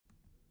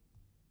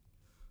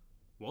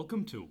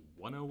Welcome to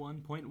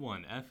 101.1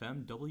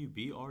 FM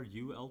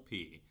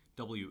WBRULP,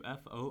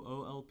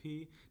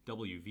 WFOOLP,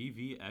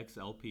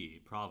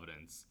 WVVXLP,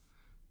 Providence.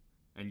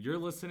 And you're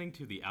listening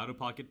to the Outta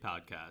Pocket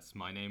Podcast.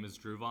 My name is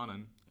Dhruv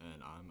and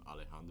And I'm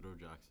Alejandro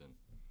Jackson.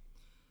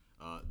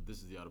 This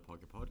is the Outta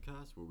Pocket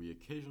Podcast, where we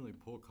occasionally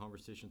pull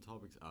conversation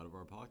topics out of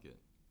our pocket.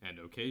 And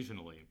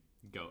occasionally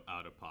go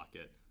out of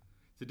pocket.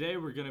 Today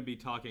we're going to be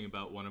talking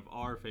about one of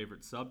our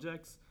favorite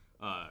subjects,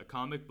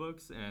 comic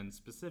books, and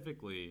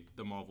specifically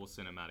the Marvel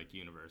Cinematic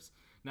Universe.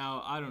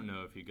 Now, I don't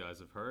know if you guys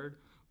have heard,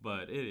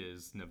 but it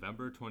is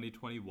November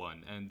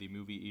 2021, and the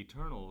movie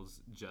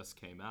Eternals just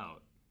came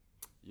out.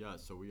 Yeah,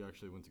 so we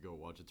actually went to go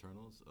watch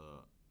Eternals,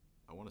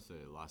 I want to say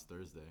last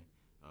Thursday,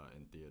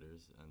 in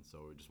theaters, and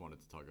so we just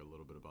wanted to talk a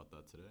little bit about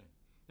that today.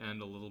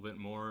 And a little bit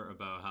more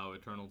about how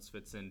Eternals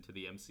fits into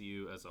the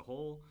MCU as a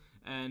whole,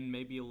 and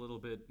maybe a little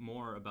bit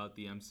more about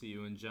the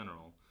MCU in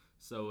general.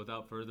 So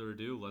without further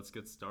ado, let's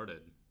get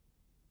started.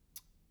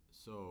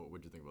 So,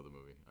 what'd you think about the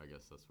movie? I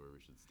guess that's where we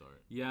should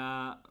start.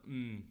 Yeah,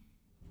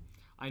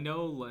 I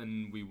know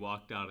when we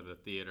walked out of the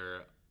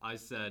theater, I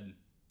said,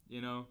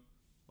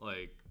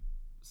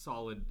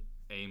 solid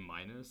A-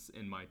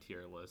 in my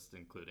tier list,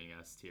 including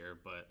S tier,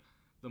 but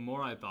the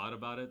more I thought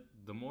about it,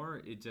 the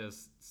more it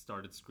just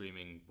started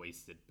screaming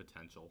wasted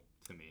potential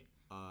to me.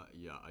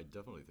 Yeah, I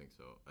definitely think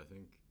so. I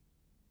think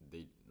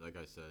they, like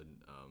I said,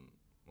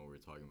 when we were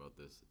talking about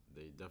this,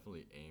 they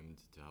definitely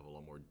aimed to have a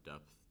lot more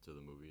depth to the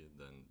movie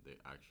than they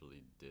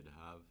actually did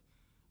have.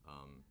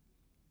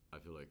 I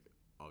feel like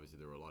obviously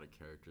there were a lot of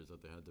characters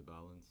that they had to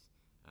balance,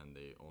 and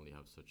they only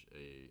have such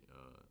a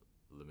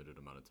limited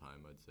amount of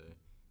time, I'd say.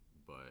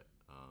 But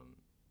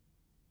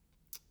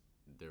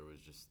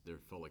there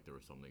felt like there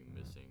was something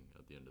missing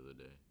at the end of the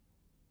day.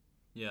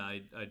 Yeah,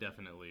 I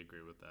definitely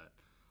agree with that.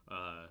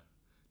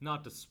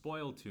 Not to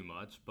spoil too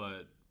much,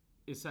 but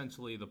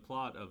essentially the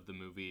plot of the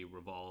movie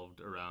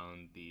revolved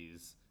around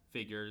these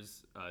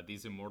figures,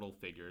 these immortal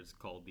figures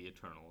called the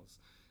Eternals.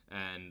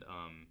 And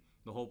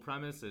the whole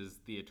premise is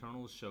the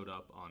Eternals showed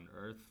up on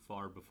Earth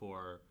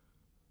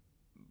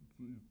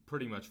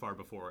pretty much far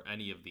before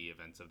any of the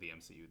events of the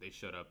MCU. They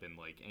showed up in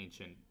like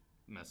ancient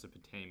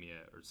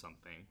Mesopotamia or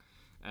something.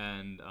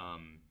 And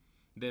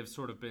they've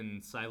sort of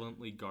been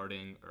silently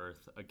guarding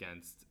Earth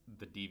against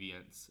the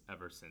deviants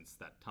ever since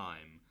that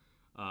time.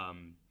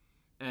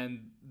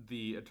 And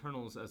the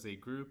Eternals as a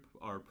group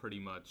are pretty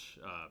much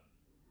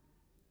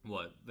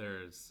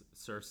there's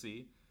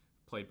Cersei,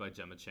 played by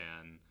Gemma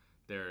Chan.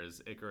 There's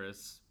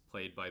Icarus,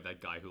 played by that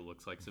guy who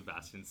looks like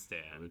Sebastian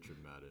Stan. Richard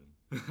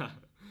Madden.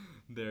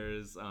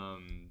 There's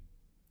Kumail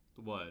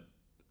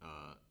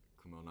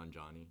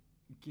Nanjiani.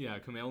 Yeah,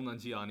 Kumail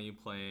Nanjiani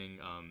playing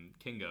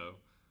Kingo.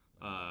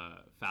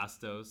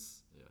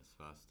 Phastos. Yes,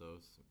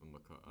 Phastos.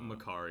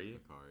 Makari.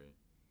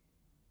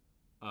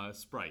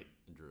 Sprite.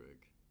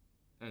 Druig.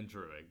 And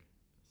Druig.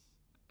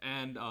 Yes.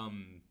 And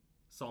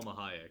Salma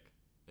Hayek.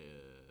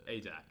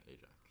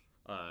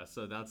 Ajak.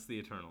 So that's the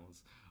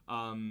Eternals.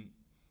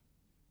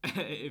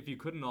 If you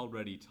couldn't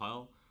already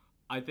tell,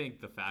 I think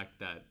the fact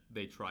that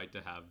they tried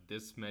to have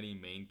this many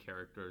main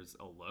characters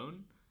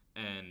alone,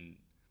 and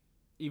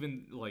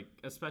even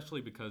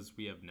especially because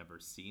we have never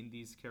seen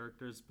these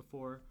characters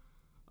before,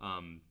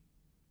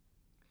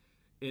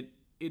 it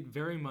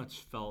very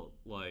much felt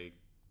like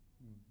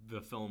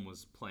the film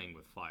was playing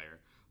with fire.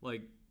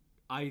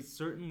 I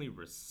certainly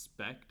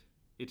respect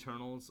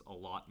Eternals a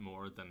lot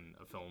more than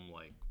a film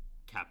like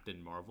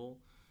Captain Marvel,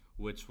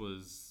 which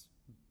was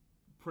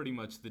pretty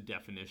much the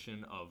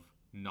definition of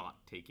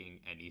not taking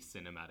any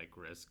cinematic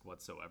risk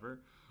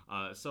whatsoever.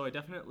 So I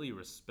definitely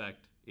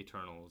respect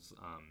Eternals,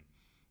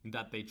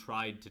 that they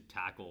tried to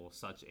tackle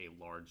such a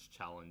large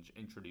challenge,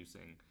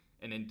 introducing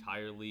an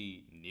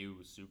entirely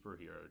new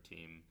superhero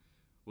team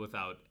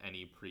without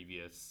any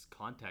previous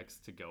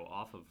context to go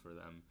off of for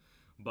them.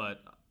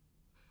 But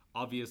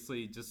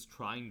obviously, just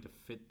trying to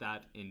fit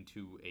that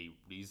into a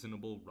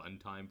reasonable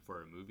runtime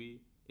for a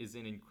movie is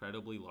an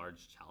incredibly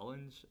large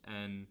challenge.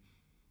 And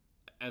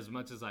as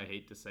much as I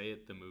hate to say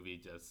it, the movie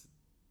just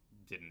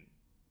didn't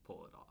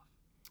pull it off.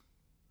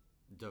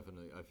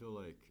 Definitely. I feel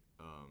like,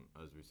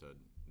 as we said,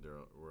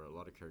 there were a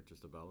lot of characters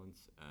to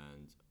balance.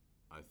 And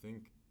I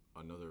think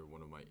another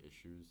one of my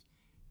issues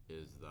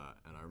is that,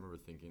 and I remember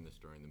thinking this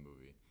during the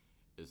movie,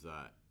 is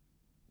that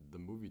the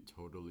movie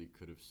totally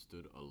could have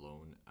stood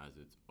alone as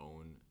its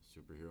own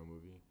superhero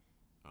movie,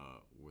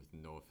 with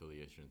no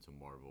affiliation to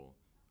Marvel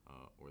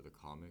or the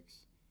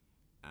comics,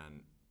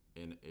 and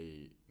in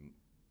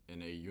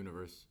a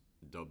universe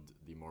dubbed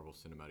the Marvel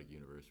Cinematic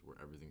Universe, where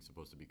everything's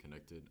supposed to be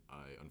connected.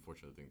 I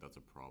unfortunately think that's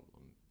a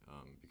problem,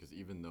 because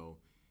even though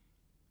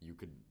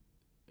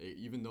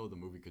the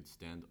movie could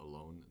stand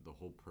alone, the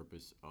whole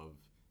purpose of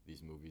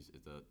these movies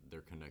is that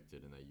they're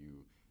connected, and that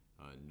you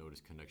notice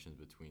connections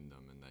between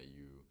them, and that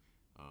you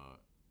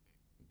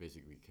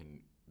basically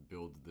can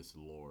build this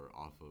lore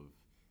off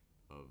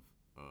of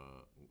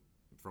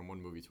from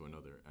one movie to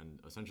another. And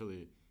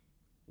essentially,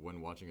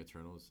 when watching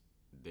Eternals,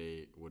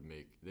 they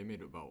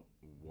made about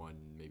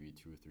one, maybe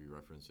 2 or 3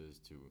 references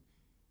to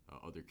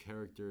other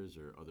characters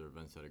or other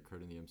events that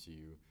occurred in the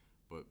MCU.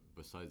 But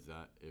besides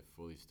that, it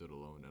fully stood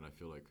alone. And I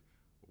feel like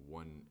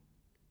one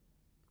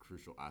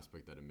crucial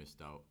aspect that it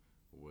missed out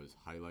was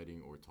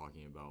highlighting or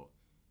talking about,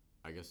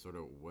 I guess, sort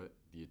of what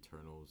the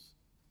Eternals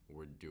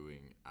were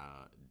doing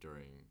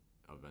during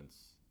events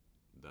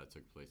that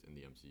took place in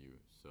the MCU.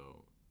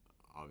 So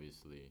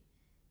obviously,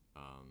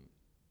 um,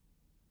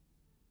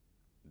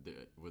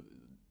 with,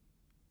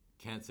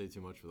 can't say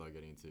too much without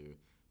getting into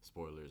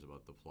spoilers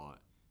about the plot.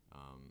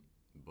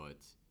 But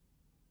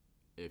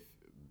if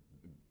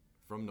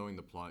from knowing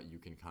the plot, you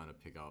can kind of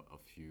pick out a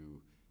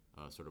few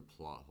sort of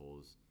plot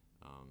holes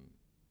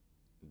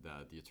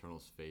that the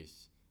Eternals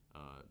face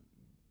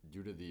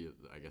due to the,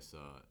 I guess,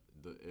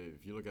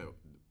 if you look at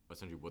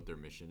essentially what their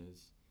mission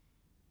is,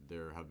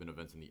 there have been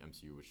events in the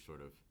MCU which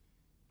sort of,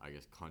 I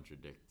guess,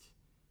 contradict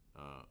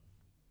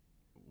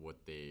what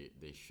they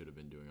should have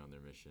been doing on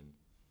their mission,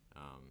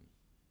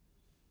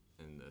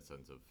 in the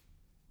sense of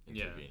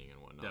intervening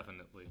and whatnot.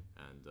 Definitely.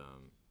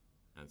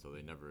 And so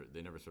they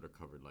never sort of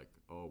covered like,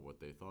 oh, what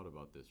they thought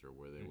about this or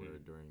where they were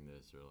during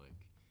this, or like,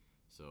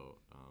 so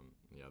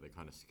they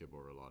kind of skip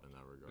over a lot in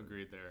that regard.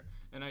 Agreed there.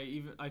 And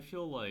I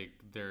feel like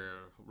their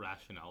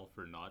rationale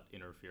for not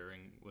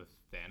interfering with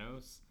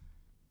Thanos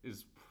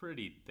is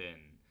pretty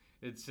thin.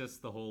 It's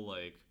just the whole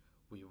like,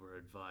 we were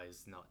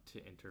advised not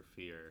to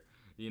interfere.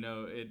 You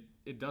know,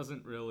 it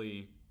doesn't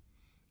really,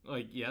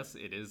 like, yes,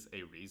 it is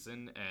a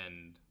reason,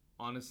 and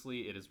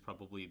honestly, it is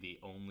probably the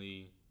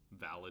only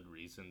valid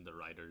reason the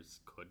writers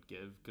could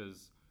give,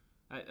 because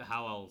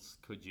how else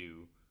could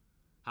you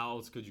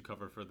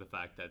cover for the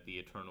fact that the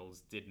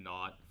Eternals did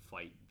not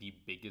fight the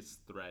biggest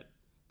threat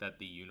that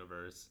the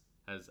universe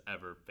has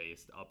ever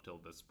faced up till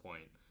this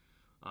point?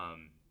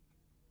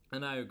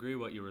 And I agree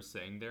what you were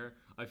saying there.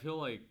 I feel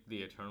like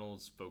the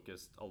Eternals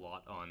focused a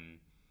lot on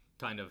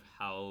kind of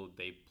how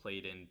they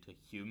played into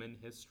human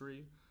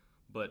history,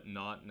 but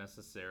not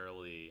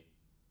necessarily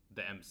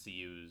the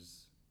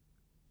MCU's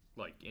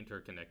like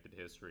interconnected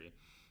history.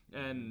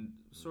 And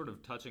sort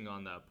of touching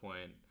on that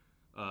point,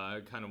 I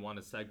kind of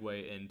want to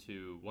segue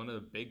into one of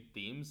the big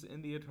themes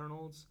in the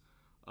Eternals.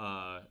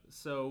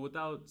 So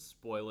without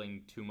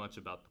spoiling too much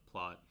about the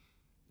plot,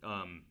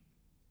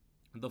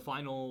 the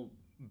final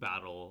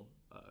battle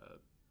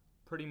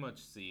pretty much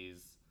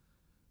sees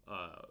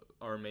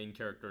our main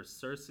character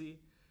Cersei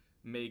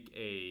make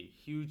a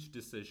huge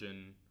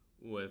decision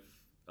with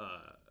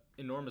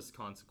enormous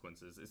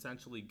consequences,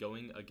 essentially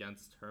going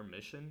against her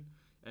mission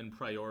and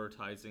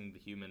prioritizing the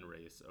human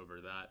race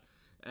over that.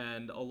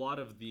 And a lot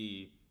of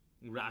the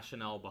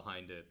rationale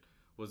behind it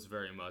was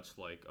very much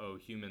like, oh,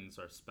 humans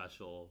are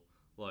special,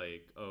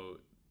 like, oh,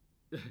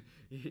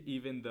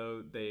 even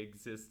though they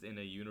exist in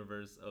a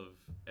universe of,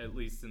 at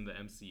least in the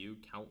MCU,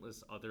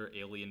 countless other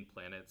alien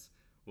planets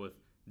with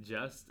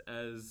just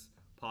as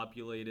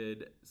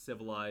populated,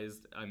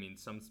 civilized, I mean,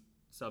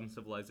 some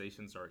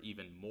civilizations are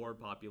even more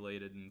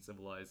populated and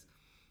civilized,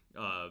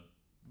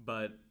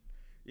 but,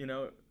 you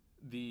know,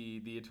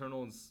 the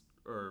Eternals,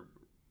 or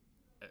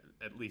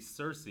at least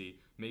Cersei,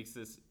 makes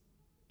this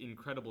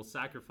incredible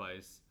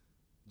sacrifice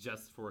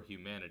just for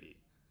humanity.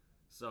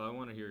 So I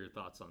want to hear your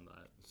thoughts on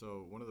that.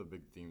 So one of the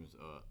big themes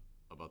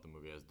about the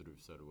movie, as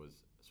Dhruv said,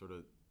 was sort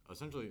of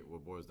essentially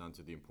what boils down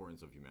to the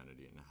importance of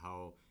humanity and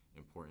how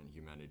important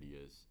humanity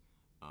is.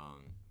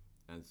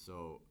 And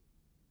so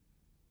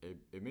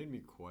it made me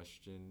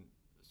question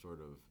sort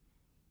of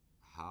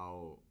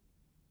how,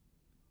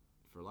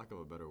 for lack of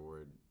a better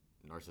word,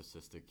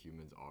 narcissistic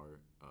humans are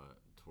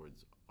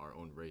towards our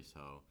own race,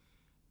 how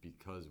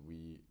because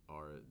we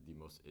are the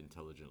most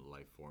intelligent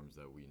life forms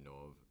that we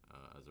know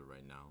of as of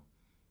right now,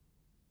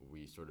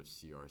 we sort of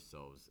see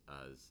ourselves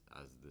as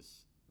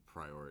this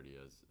priority,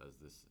 as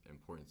this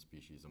important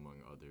species among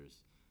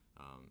others.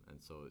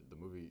 And so the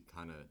movie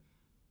kind of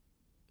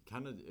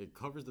it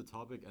covers the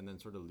topic and then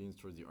sort of leans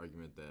towards the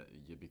argument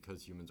that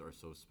because humans are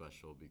so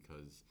special,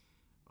 because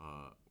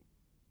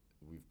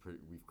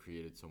we've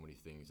created so many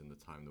things in the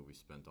time that we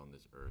spent on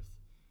this earth,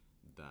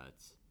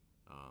 that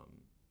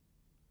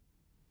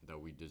that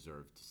we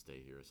deserve to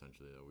stay here,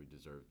 essentially, that we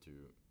deserve to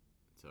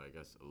I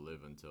guess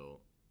live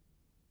until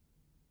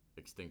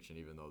extinction,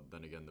 even though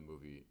then again the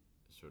movie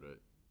sort of,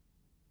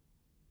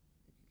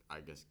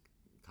 I guess,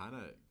 kind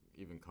of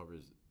even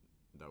covers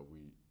that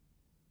we,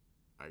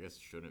 I guess,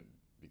 shouldn't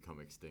become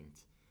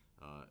extinct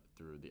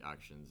through the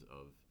actions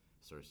of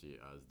Cersei,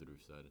 as Dhruv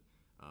said.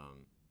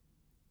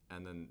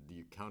 And then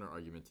the counter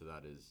argument to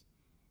that is,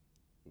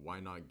 why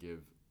not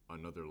give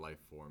another life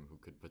form who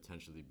could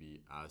potentially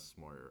be as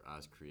smart or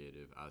as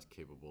creative, as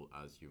capable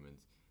as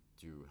humans,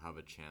 to have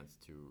a chance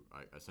to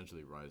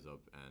essentially rise up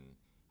and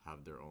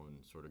have their own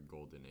sort of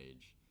golden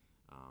age.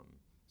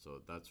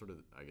 So that's sort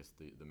of, I guess,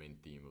 the main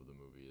theme of the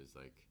movie is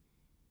like,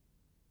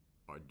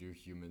 do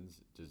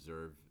humans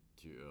deserve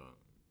to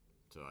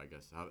I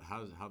guess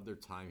have their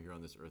time here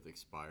on this earth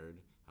expired?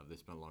 Have they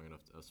spent long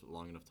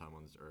enough time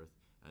on this earth?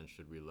 And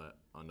should we let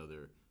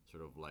another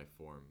sort of life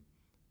form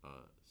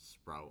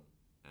sprout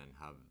and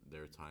have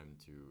their time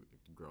to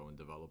grow and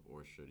develop,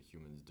 or should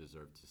humans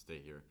deserve to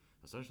stay here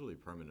essentially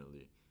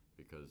permanently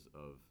because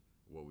of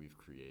what we've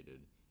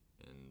created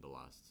in the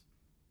last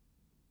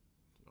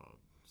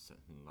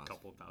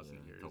couple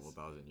thousand years. Couple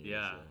thousand years.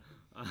 Yeah,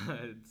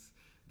 it's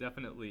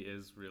definitely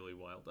is really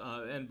wild.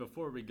 And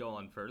before we go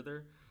on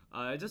further,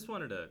 I just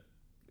wanted to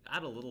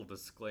add a little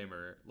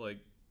disclaimer. Like,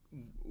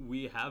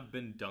 we have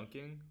been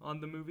dunking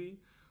on the movie,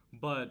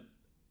 but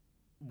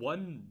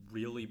one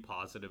really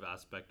positive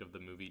aspect of the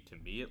movie, to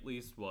me at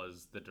least,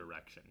 was the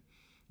direction.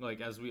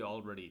 Like, as we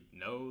already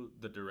know,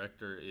 the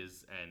director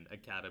is an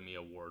Academy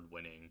Award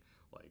winning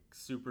like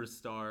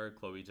superstar.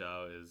 Chloe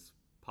Zhao is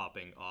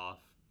popping off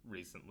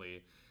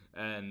recently,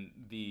 and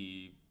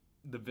the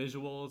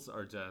visuals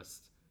are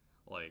just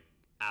like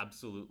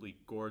absolutely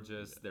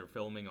gorgeous. They're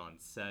filming on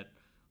set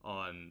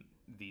on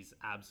these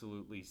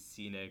absolutely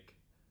scenic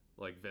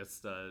like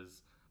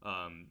vistas,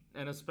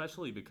 and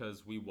especially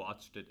because we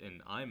watched it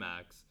in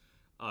IMAX.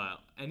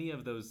 Any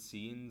of those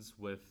scenes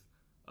with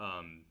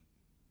um,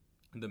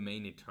 the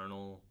main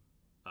Eternal,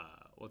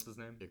 what's his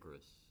name?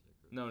 Icarus.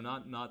 No,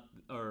 not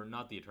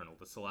the Eternal,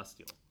 the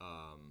Celestial.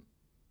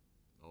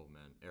 Oh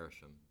man,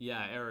 Erisham.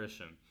 Yeah,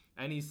 Erisham.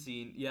 Any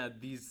scene, yeah,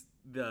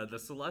 the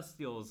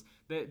Celestials,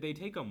 they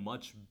take a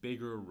much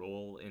bigger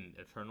role in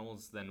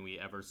Eternals than we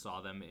ever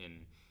saw them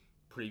in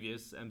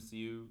previous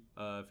MCU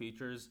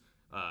features.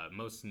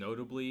 Most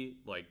notably,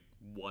 like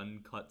one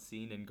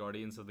cutscene in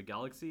Guardians of the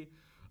Galaxy.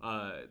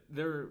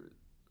 They're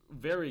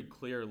very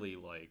clearly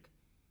like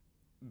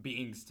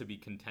beings to be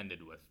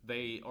contended with.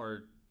 They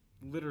are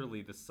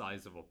literally the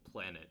size of a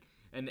planet,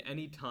 and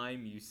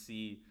anytime you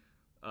see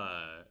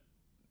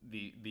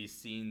these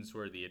scenes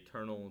where the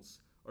Eternals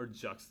are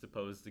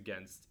juxtaposed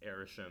against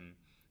Erisham,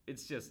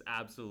 it's just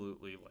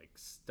absolutely like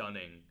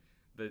stunning.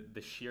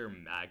 The sheer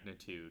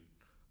magnitude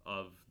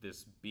of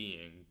this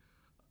being,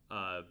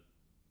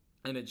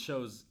 and it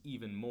shows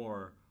even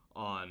more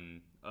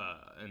on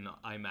an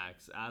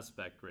IMAX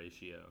aspect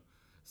ratio.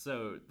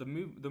 So the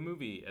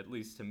movie, at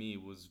least to me,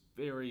 was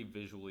very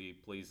visually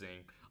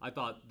pleasing. I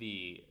thought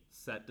the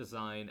set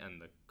design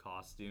and the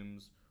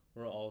costumes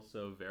were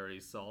also very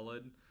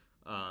solid.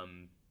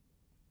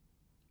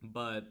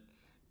 But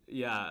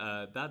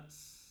yeah,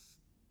 that's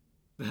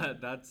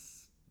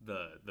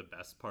the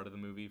best part of the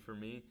movie for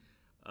me.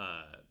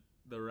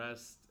 The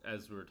rest,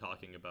 as we were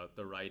talking about,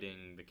 the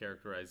writing, the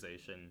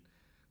characterization,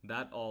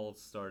 that all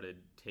started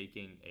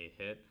taking a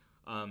hit.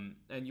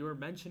 And you were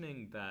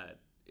mentioning that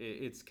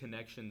its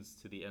connections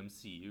to the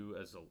MCU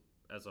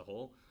as a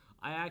whole.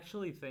 I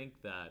actually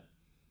think that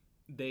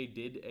they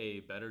did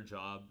a better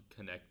job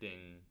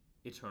connecting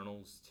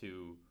Eternals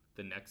to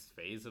the next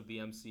phase of the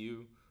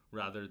MCU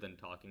rather than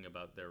talking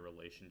about their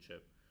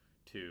relationship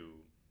to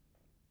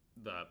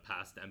the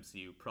past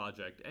MCU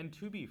project. And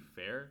to be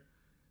fair,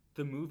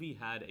 the movie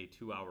had a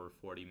 2 hour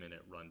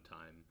 40-minute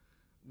runtime.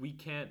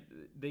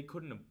 They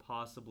couldn't have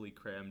possibly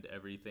crammed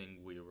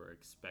everything we were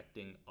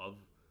expecting of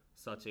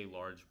such a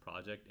large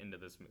project into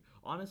this movie.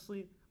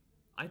 Honestly,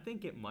 I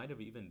think it might have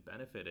even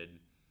benefited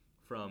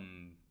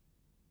from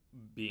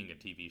being a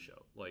TV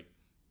show. Like,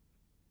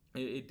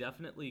 it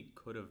definitely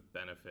could have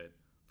benefited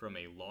from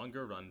a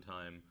longer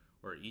runtime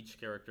where each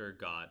character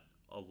got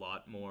a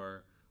lot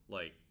more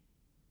like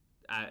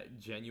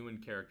genuine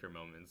character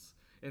moments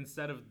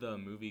instead of the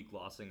movie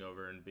glossing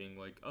over and being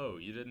like, "Oh,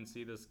 you didn't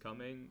see this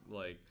coming?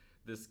 Like,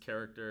 this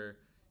character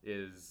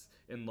is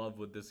in love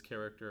with this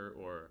character,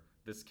 or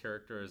this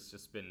character has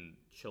just been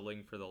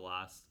chilling for the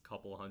last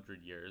couple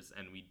hundred years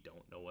and we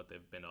don't know what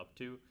they've been up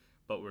to,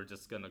 but we're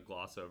just gonna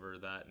gloss over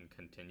that and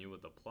continue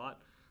with the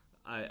plot."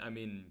 I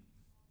mean,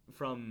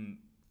 from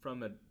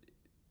a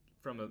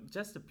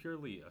just a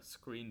purely a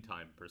screen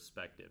time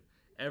perspective,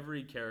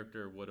 every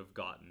character would have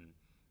gotten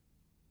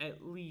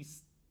at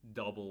least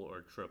double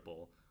or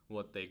triple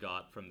what they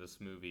got from this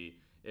movie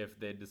if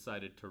they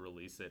decided to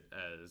release it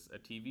as a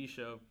TV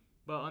show.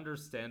 But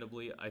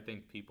understandably, I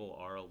think people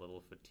are a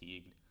little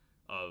fatigued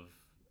of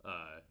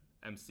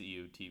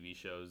MCU TV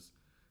shows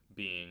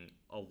being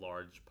a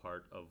large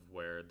part of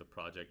where the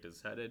project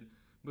is headed.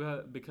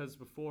 Because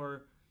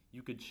before,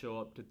 you could show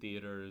up to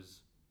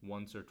theaters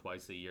once or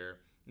twice a year.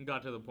 It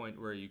got to the point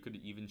where you could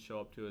even show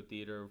up to a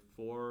theater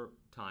 4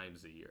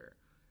 times a year,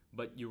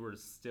 but you were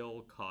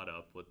still caught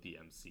up with the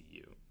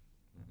MCU.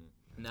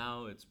 Mm-hmm.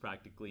 Now it's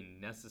practically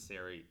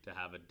necessary to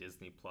have a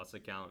Disney Plus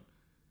account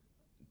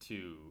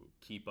to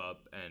keep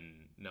up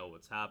and know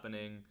what's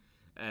happening.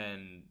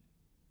 And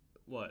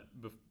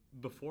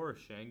before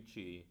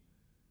Shang-Chi,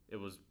 it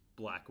was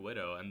Black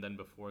Widow, and then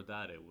before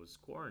that it was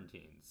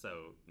quarantine,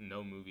 so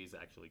no movies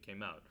actually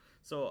came out.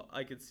 So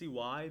I could see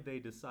why they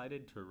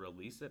decided to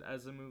release it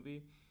as a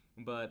movie,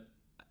 but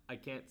I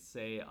can't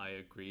say I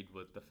agreed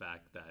with the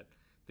fact that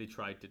they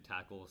tried to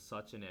tackle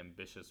such an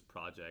ambitious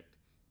project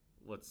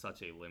with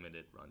such a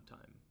limited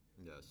runtime.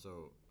 Yeah,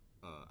 so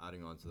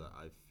adding on to that,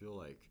 I feel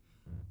like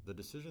the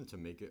decision to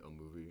make it a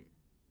movie,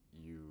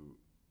 you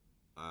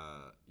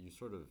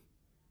sort of,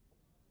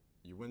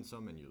 you win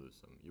some and you lose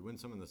some. You win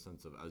some in the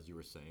sense of, as you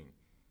were saying,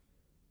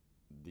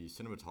 the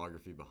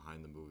cinematography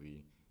behind the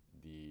movie,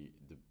 the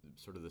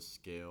sort of the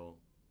scale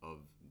of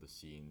the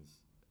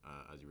scenes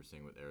as you were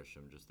saying with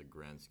Airsham, just the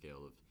grand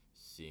scale of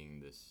seeing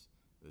this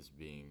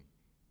being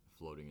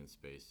floating in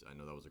space. I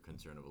know that was a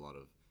concern of a lot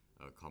of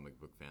comic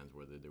book fans,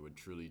 whether they would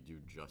truly do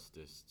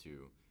justice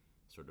to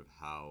sort of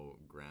how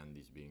grand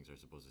these beings are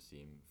supposed to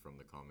seem from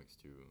the comics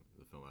to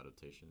the film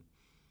adaptation.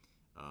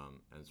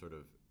 And sort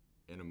of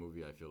in a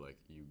movie, I feel like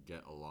you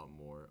get a lot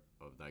more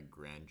of that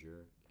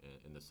grandeur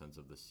in the sense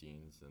of the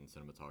scenes and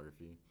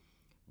cinematography,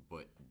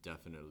 but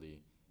definitely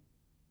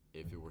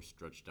if it were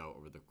stretched out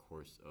over the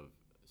course of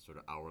sort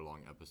of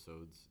hour-long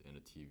episodes in a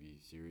TV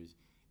series,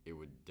 it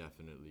would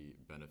definitely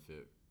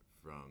benefit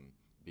from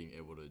being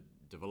able to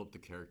develop the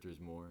characters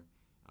more,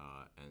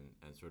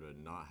 and sort of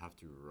not have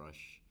to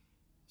rush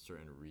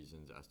certain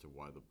reasons as to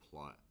why the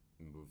plot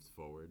moves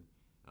forward.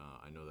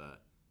 I know that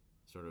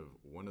sort of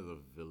one of the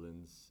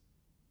villains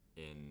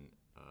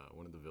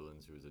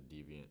who is a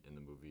deviant in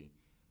the movie,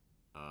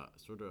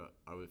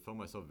 felt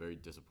myself very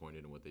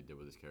disappointed in what they did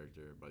with his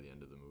character by the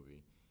end of the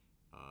movie.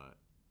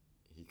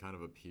 He kind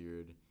of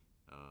appeared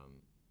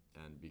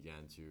and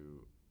began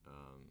to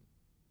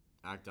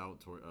act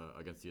out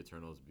against the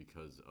Eternals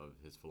because of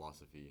his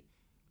philosophy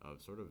of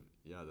sort of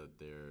that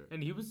they're.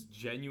 And he was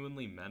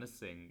genuinely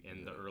menacing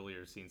in the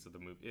earlier scenes of the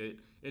movie.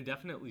 It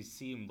definitely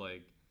seemed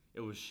like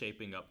it was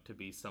shaping up to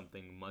be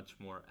something much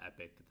more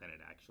epic than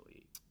it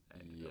actually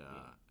ended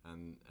up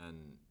being.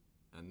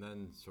 And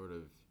then sort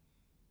of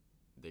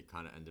they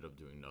kind of ended up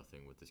doing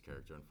nothing with this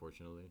character,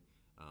 unfortunately.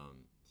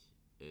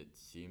 It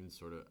seemed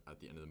sort of at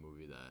the end of the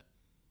movie that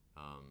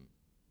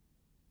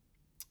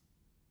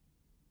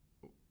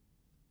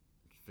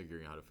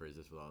figuring out how to phrase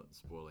this without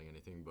spoiling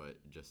anything, but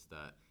just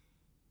that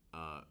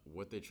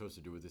what they chose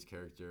to do with this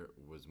character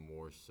was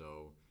more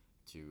so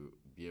to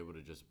be able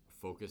to just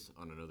focus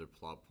on another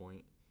plot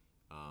point,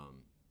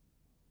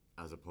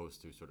 as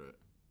opposed to sort of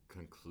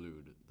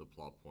conclude the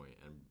plot point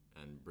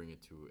and bring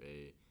it to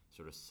a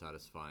sort of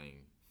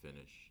satisfying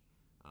finish.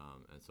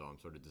 And so I'm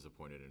sort of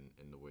disappointed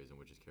in the ways in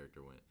which his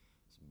character went.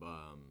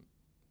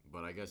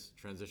 But I guess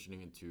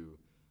transitioning into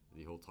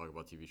the whole talk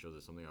about TV shows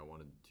is something I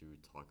wanted to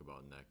talk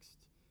about next,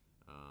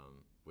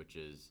 which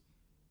is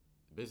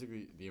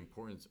basically the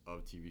importance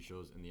of TV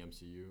shows in the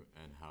MCU,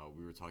 and how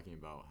we were talking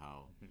about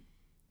how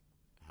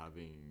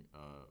having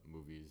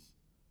movies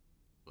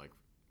like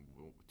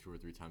 2 or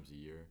 3 times a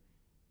year,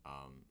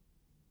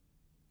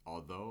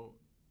 although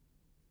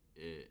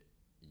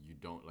you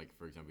don't, like,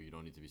 for example, you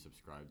don't need to be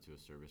subscribed to a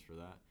service for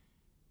that.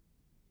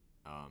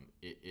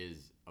 It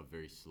is a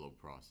very slow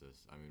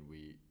process. I mean,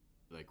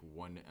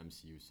 one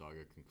MCU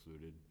saga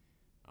concluded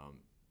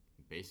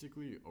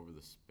basically over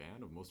the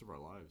span of most of our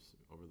lives,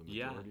 over the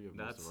majority of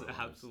most of our lives. That's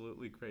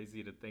absolutely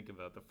crazy to think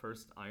about. The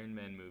first Iron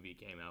Man movie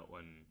came out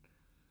when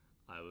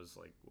I was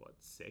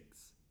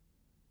 6?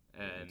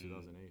 And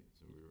 2008.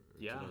 So we were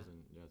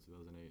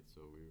 2008.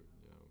 So we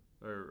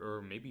were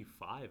or maybe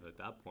 5 at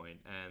that point.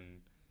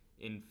 And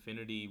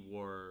Infinity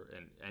War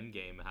and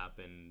Endgame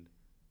happened.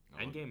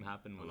 Endgame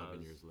happened when I was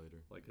 11 years later,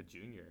 like a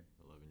junior.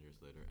 11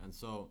 years later. And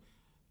so,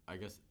 I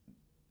guess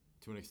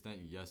to an extent,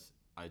 yes,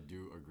 I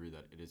do agree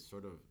that it is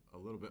sort of a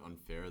little bit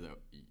unfair that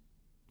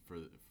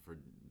for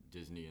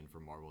Disney and for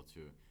Marvel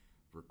to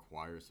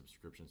require a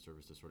subscription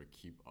service to sort of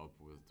keep up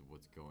with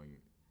what's going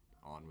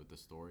on with the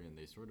story. And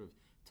they sort of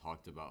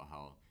talked about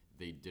how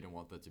they didn't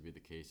want that to be the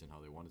case, and how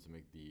they wanted to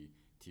make the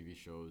TV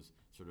shows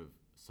sort of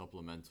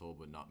supplemental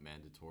but not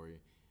mandatory.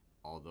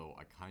 Although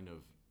I kind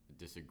of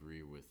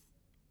disagree with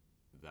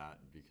that,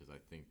 because I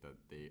think that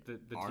they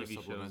are TV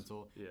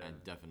supplemental shows,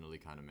 and definitely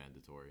kind of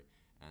mandatory.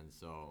 And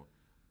so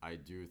I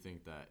do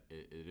think that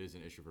it is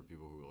an issue for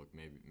people who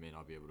may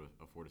not be able to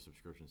afford a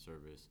subscription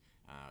service.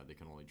 They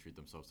can only treat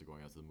themselves to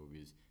going out to the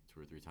movies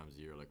 2 or 3 times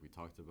a year, like we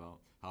talked about.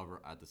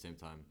 However, at the same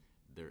time,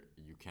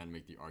 you can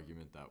make the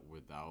argument that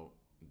without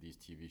these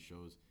TV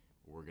shows,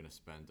 we're going to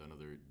spend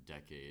another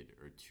decade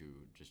or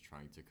 2 just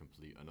trying to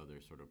complete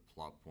another sort of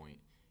plot point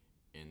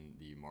in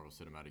the Marvel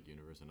Cinematic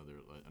Universe,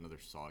 another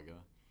saga,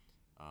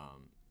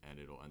 and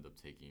it'll end up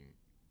taking,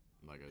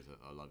 like I said,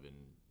 11,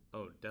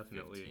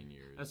 definitely 15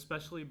 years.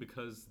 Especially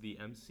because the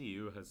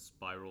MCU has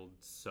spiraled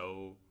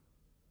so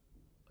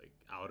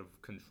out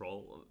of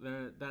control.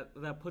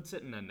 That puts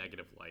it in a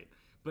negative light.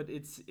 But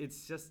it's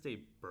just a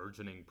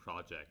burgeoning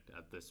project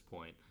at this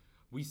point.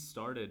 We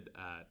started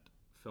at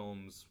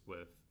films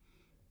with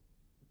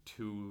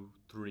 2,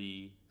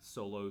 3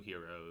 solo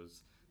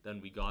heroes.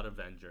 Then we got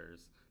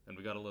Avengers. Then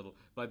we got a little.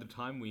 By the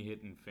time we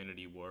hit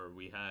Infinity War,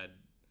 we had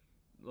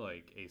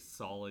a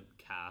solid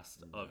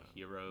cast of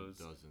heroes.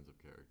 Dozens of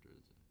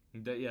characters.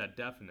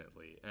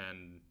 Definitely.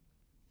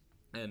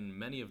 And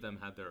many of them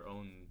had their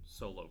own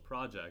solo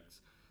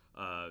projects.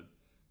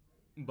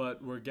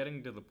 But we're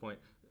getting to the point.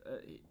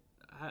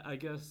 I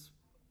guess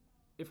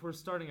if we're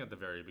starting at the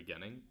very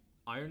beginning,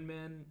 Iron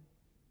Man,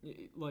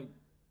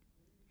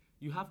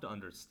 you have to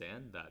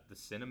understand that the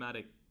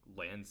cinematic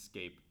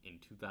landscape in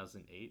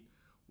 2008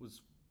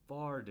 was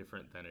far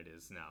different than it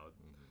is now.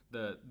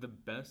 Mm-hmm. The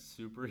best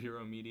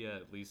superhero media,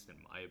 at least in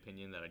my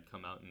opinion, that had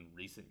come out in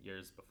recent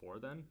years before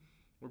then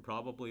were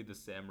probably the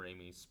Sam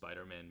Raimi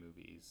Spider-Man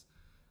movies.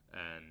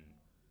 And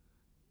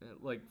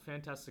like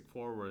Fantastic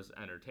Four was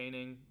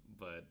entertaining,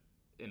 but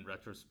in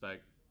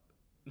retrospect,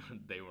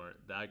 they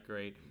weren't that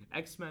great.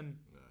 X-Men,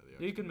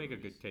 The you can X-Men make a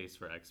movies. good case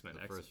for X-Men.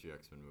 The first few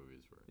X-Men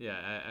movies were.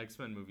 Yeah,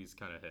 X-Men movies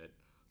kind of hit.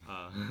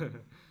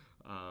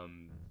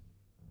 Um,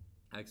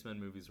 X-Men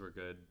movies were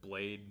good.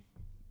 Blade,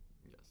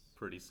 Yes.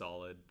 pretty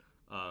solid.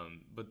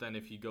 But then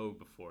if you go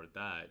before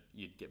that,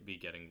 be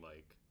getting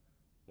like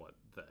what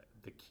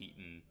the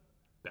Keaton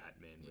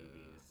Batman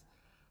movies.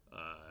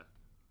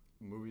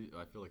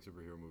 I feel like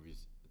superhero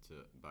movies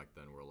back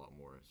then were a lot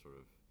more sort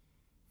of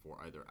for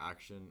either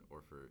action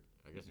or for,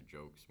 I guess,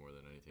 jokes more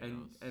than anything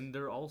else. And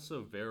they're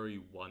also very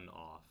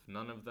one-off.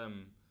 None of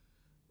them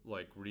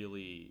like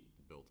really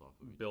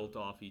built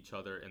off each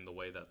other in the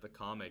way that the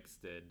comics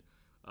did.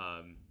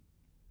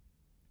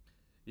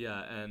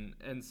 Yeah,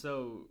 and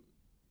so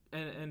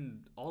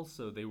and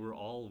also they were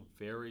all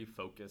very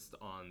focused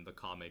on the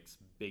comics'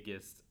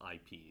 biggest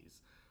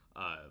IPs.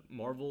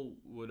 Marvel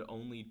would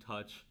only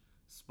touch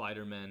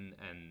Spider-Man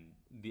and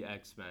the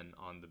X-Men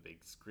on the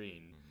big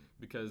screen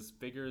because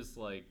figures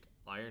like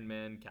Iron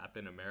Man,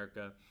 Captain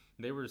America,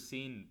 they were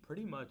seen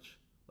pretty much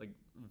like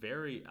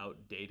very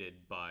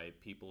outdated by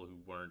people who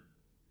weren't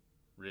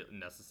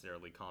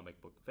necessarily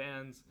comic book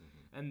fans,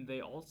 and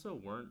they also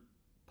weren't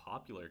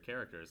popular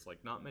characters.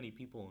 Like, not many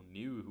people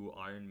knew who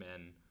Iron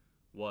Man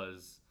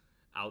was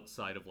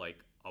outside of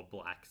like a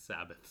Black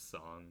Sabbath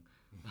song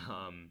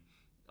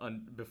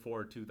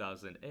before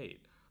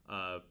 2008.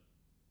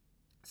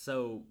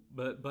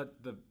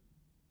 But the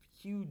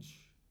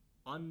huge,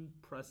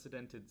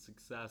 unprecedented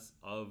success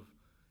of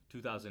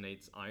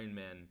 2008's Iron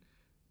Man,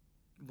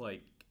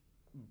 like,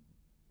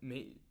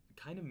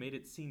 kind of made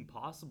it seem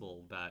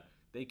possible that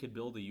they could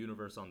build a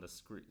universe on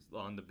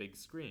the big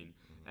screen,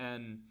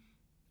 and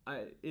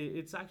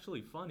it's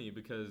actually funny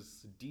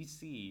because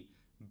DC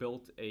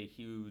built a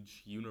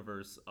huge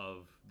universe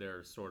of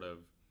their sort of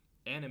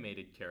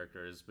animated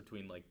characters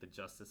between like the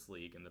Justice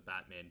League and the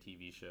Batman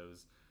TV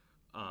shows.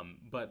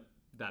 But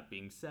that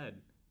being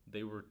said,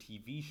 they were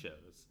TV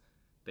shows.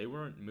 They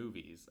weren't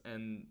movies.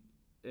 And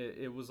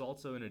it was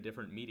also in a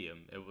different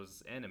medium. It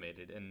was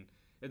animated. And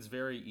it's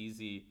very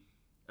easy,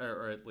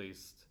 or at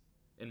least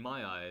in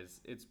my eyes,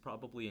 it's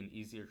probably an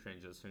easier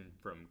transition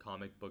from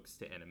comic books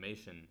to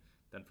animation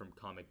than from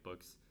comic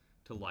books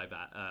to live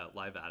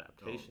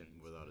adaptations.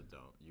 Oh, without a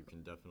doubt. You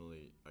can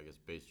definitely, I guess,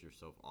 base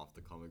yourself off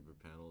the comic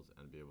book panels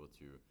and be able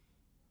to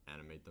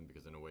animate them,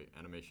 because in a way,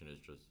 animation is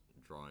just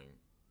drawing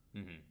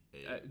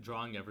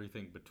drawing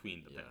everything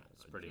between the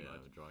panels, pretty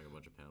much. Drawing a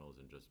bunch of panels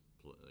and just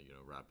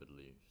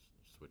rapidly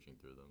switching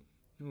through them.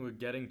 We're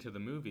getting to the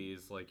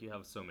movies, like, you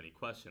have so many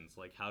questions,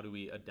 like, how do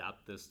we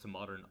adapt this to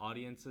modern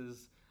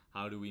audiences?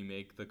 How do we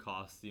make the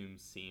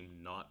costumes seem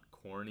not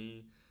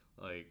corny?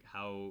 Like,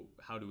 how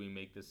do we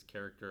make this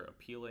character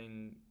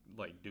appealing?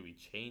 Like, do we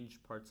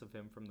change parts of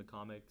him from the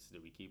comics? Do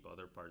we keep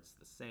other parts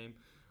the same?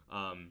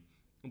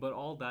 But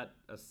all that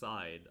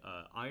aside,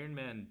 Iron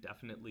Man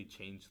definitely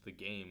changed the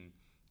game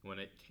when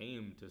it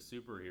came to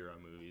superhero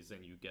movies,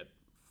 and you get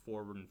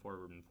forward and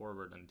forward and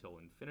forward until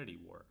Infinity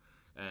War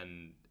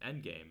and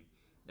Endgame.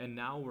 And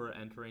now we're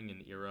entering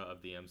an era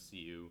of the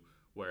MCU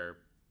where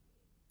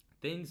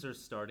things are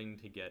starting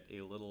to get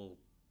a little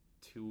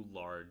too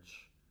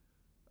large,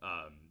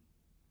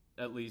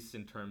 at least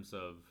in terms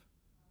of,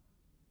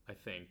 I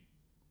think,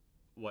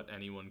 what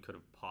anyone could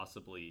have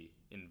possibly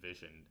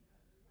envisioned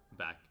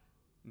back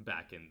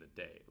in the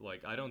day.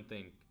 Like, I don't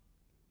think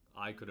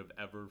I could have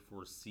ever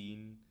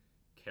foreseen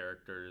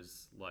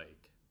characters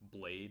like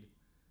Blade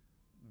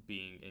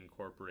being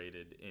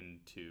incorporated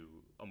into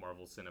a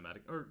Marvel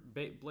cinematic, or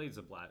Blade's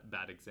a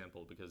bad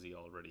example because he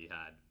already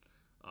had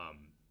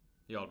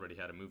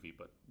a movie,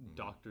 but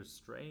Doctor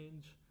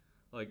Strange,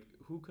 like,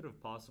 who could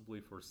have possibly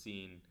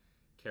foreseen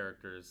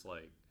characters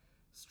like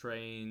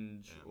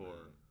Strange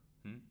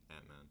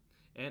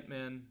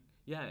Ant-Man,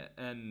 yeah,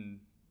 and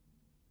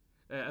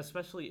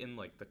especially in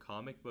like the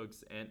comic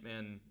books,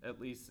 Ant-Man, at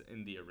least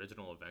in the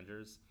original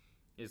Avengers,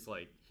 is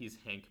like, he's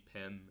Hank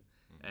Pym,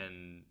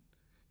 and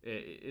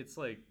it's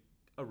like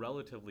a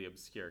relatively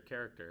obscure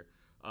character,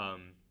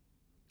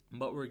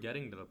 but we're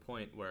getting to the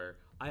point where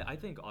I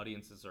think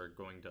audiences are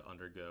going to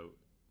undergo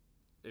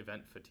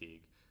event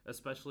fatigue,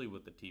 especially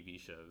with the TV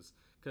shows,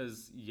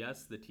 because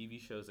yes, the TV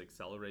shows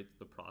accelerate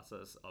the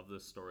process of the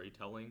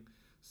storytelling,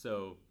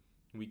 so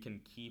we can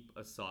keep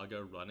a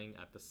saga running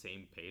at the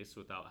same pace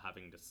without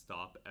having to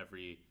stop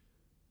every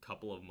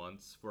couple of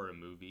months for a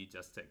movie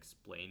just to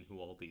explain who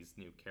all these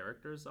new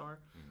characters are.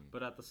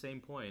 But at the same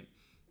point,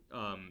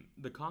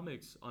 the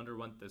comics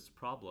underwent this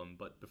problem,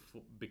 but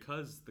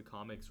because the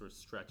comics were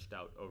stretched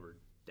out over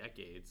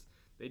decades,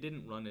 they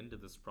didn't run into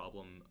this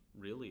problem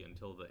really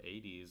until the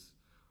 80s.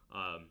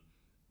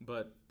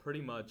 But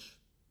pretty much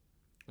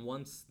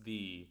once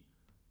you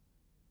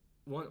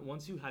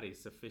had a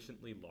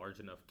sufficiently large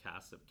enough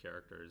cast of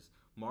characters,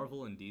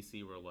 Marvel and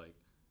DC were like,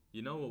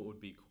 you know what would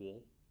be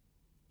cool?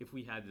 If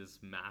we had this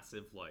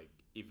massive, like,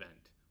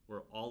 event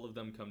where all of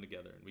them come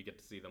together and we get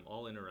to see them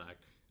all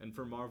interact. And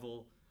for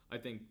Marvel, I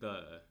think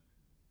the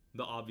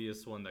the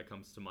obvious one that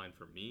comes to mind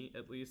for me,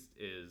 at least,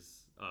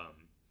 is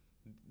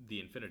the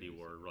Infinity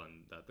War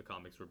run that the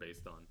comics were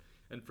based on.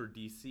 And for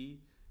DC,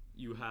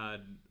 you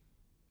had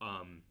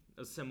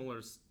a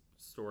similar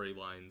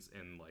storylines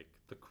in like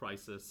the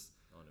Crisis.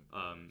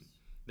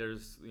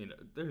 There's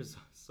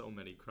so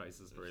many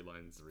Crisis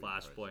storylines.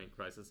 Flashpoint,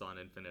 Crisis on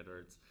Infinite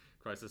Earths,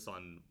 Crisis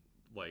on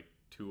like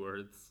Two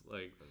Earths,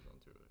 like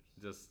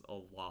just a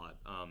lot.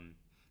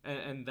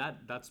 And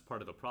that's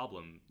part of the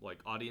problem. Like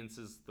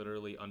audiences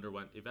literally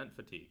underwent event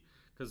fatigue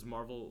because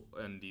Marvel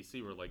and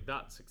DC were like,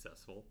 that's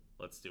successful,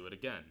 let's do it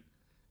again.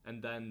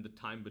 And then the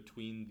time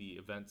between the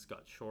events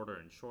got shorter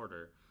and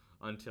shorter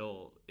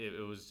until it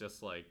was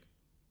just like,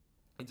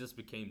 it just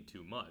became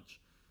too much.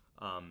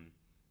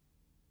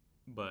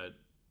 But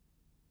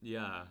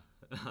yeah,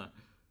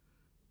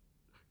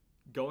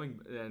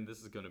 and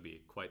this is going to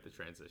be quite the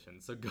transition.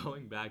 So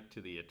going back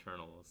to the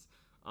Eternals,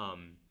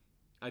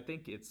 I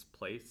think its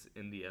place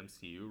in the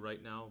MCU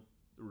right now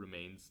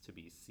remains to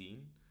be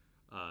seen.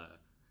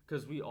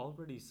 Because we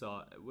already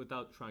saw,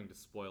 without trying to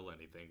spoil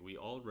anything, we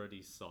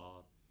already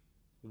saw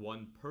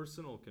one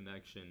personal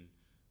connection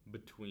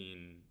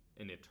between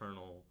an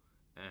Eternal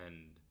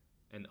and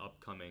an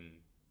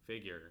upcoming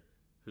figure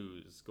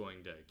who's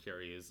going to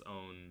carry his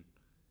own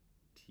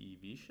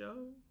TV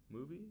show?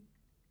 Movie?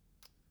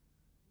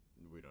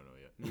 We don't know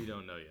yet. We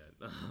don't know yet.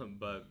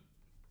 But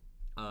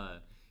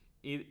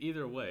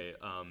either way,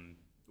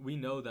 we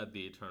know that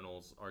the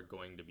Eternals are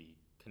going to be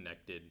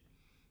connected,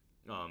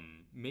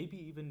 maybe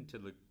even to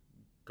the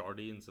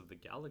Guardians of the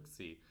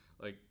Galaxy.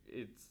 Like,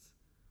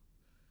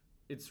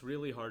 it's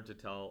really hard to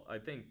tell. I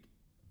think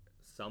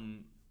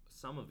some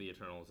of the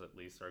Eternals, at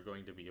least, are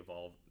going to be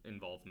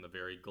involved in the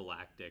very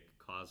galactic,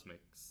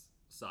 cosmic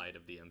side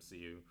of the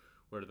MCU,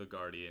 where the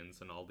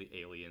Guardians and all the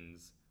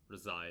aliens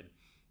reside.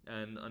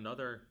 And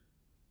another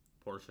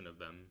portion of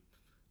them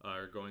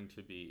are going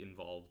to be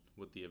involved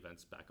with the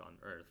events back on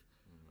Earth.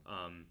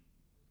 Mm-hmm.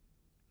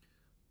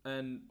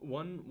 And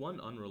one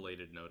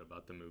unrelated note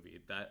about the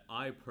movie that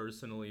I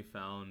personally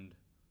found,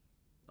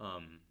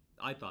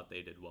 I thought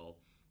they did well,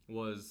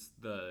 was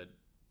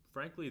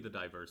frankly the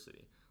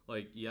diversity.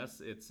 Like,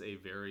 yes, it's a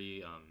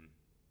very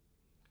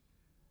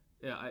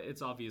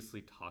it's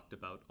obviously talked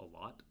about a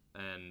lot,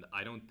 and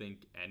I don't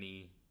think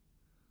any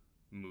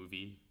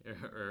movie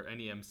or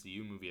any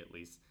MCU movie at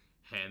least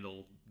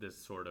handled this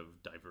sort of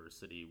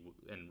diversity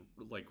and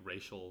like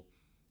racial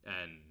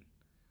and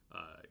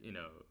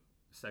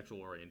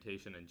sexual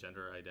orientation and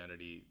gender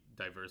identity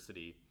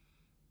diversity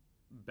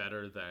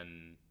better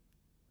than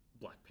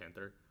Black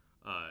Panther,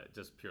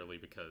 just purely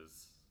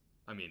because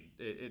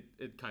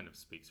it kind of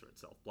speaks for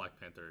itself. Black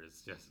Panther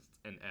is just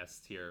an S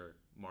tier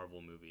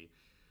Marvel movie,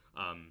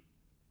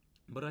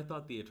 but I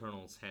thought the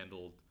Eternals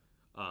handled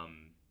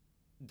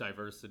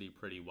diversity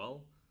pretty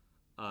well.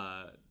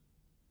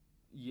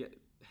 Yeah,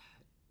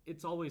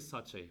 it's always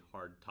such a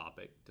hard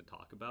topic to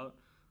talk about,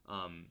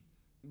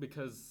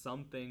 because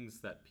some things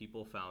that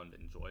people found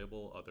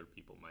enjoyable, other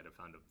people might have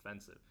found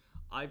offensive.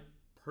 I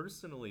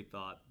personally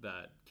thought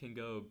that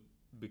Kingo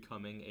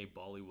becoming a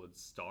Bollywood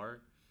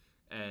star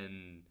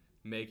and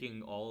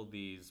making all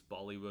these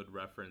Bollywood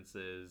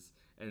references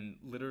and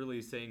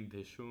literally saying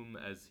Dishum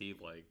as he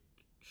like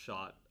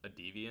shot a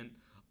deviant,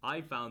 I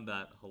found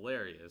that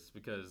hilarious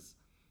because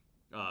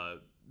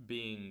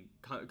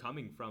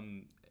coming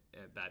from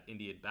that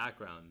Indian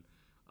background,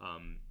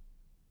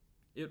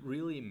 it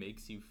really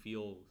makes you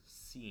feel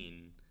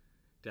seen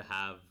to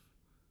have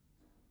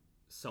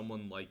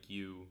someone like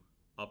you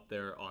up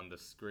there on the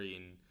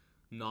screen,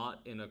 not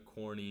in a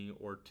corny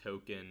or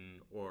token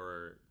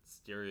or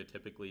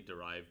stereotypically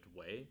derived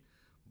way,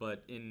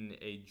 but in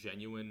a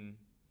genuine,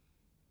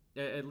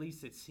 at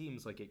least it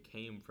seems like it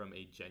came from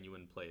a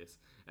genuine place.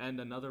 And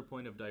another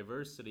point of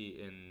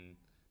diversity in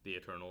The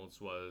Eternals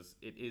was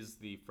it is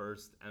the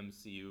first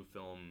MCU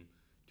film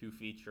to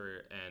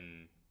feature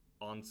an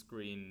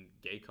on-screen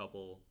gay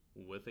couple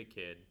with a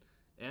kid,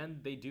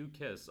 and they do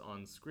kiss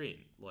on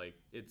screen. Like,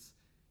 it's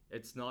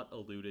not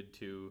alluded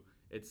to.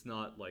 It's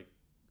not like,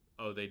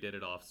 oh, they did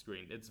it off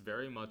screen. It's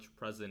very much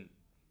present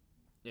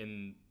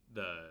in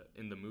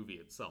the movie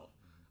itself.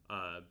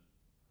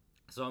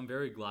 So I'm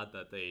very glad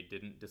that they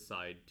didn't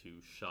decide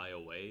to shy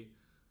away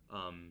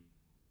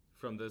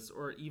from this,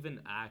 or even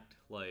act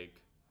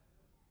like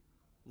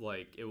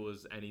it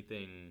was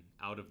anything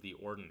out of the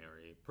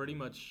ordinary. Pretty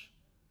much,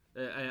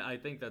 I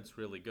think that's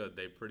really good.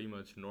 They pretty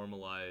much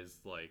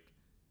normalized like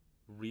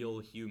real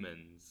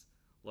humans.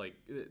 Like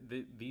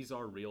these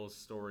are real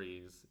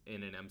stories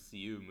in an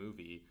MCU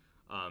movie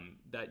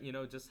that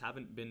just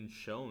haven't been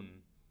shown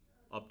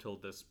up till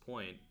this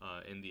point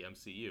in the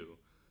MCU.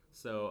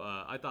 So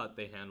I thought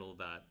they handled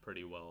that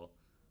pretty well.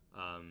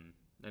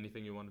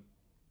 Anything you want to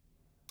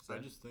say? I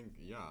just think,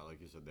 yeah,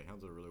 like you said, they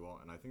handled it really well,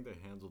 and I think they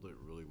handled it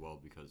really well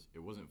because it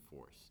wasn't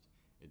forced.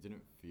 It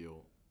didn't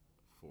feel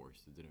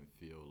forced. It didn't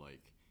feel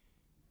like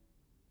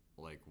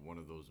one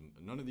of those.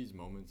 None of these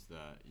moments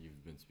that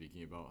you've been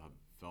speaking about have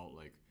felt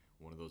like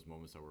one of those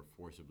moments that were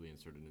forcibly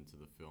inserted into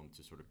the film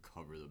to sort of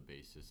cover the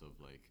basis of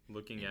like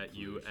Looking at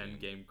you, inclusion.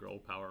 Endgame girl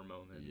power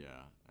moment.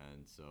 Yeah,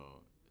 and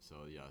so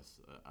yes,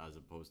 as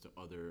opposed to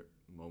other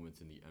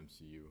moments in the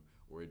MCU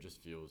where it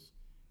just feels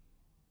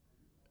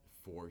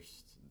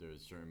forced.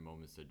 There's certain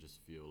moments that just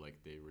feel like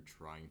they were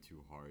trying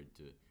too hard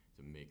to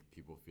make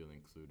people feel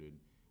included.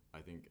 I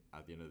think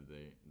at the end of the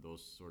day,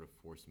 those sort of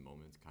forced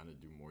moments kind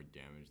of do more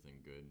damage than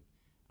good,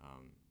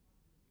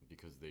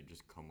 because they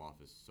just come off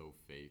as so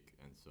fake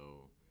and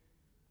so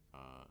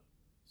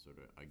sort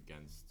of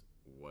against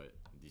what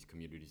these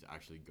communities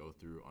actually go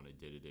through on a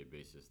day-to-day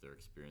basis, their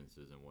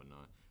experiences and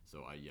whatnot.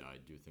 So I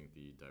do think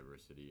the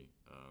diversity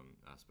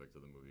aspect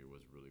of the movie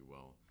was really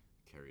well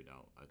carried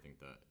out. I think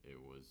that it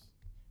was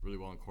really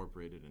well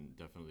incorporated and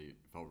definitely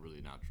felt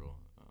really natural,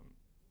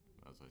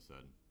 as I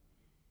said.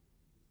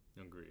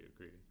 Agreed.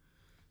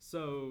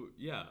 So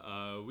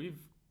yeah, we've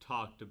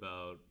talked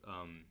about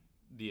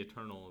the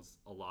Eternals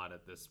a lot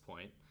at this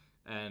point,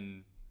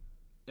 and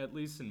at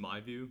least in my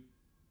view,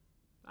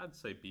 I'd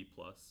say B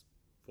plus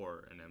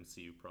for an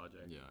MCU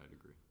project. Yeah, I'd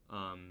agree.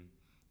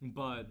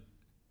 But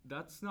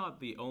that's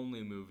not the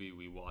only movie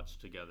we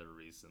watched together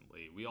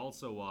recently. We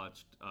also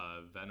watched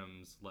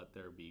Venom's Let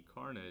There Be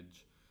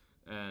Carnage,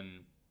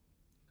 and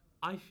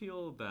I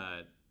feel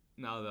that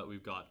now that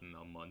we've gotten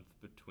a month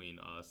between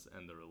us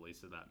and the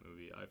release of that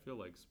movie, I feel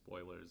like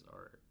spoilers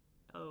are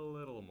a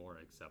little more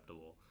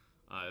acceptable,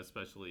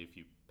 especially if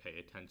you pay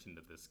attention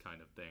to this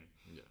kind of thing.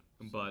 Yeah.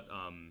 But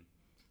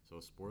So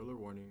spoiler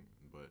warning,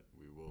 but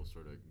we will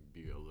sort of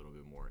be a little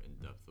bit more in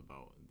depth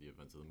about the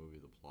events of the movie,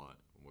 the plot,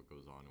 what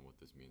goes on, and what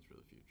this means for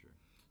the future.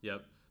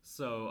 Yep.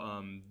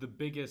 So the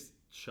biggest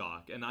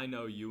shock, and I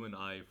know you and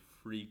I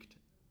freaked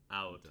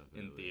out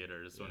in Definitely.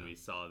 theaters when Yeah. we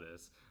saw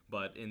this,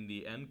 but in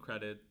the end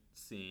credit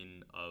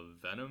scene of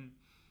Venom,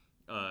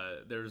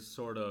 there's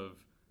sort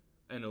of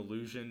an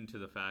allusion to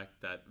the fact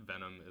that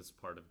Venom is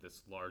part of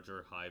this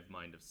larger hive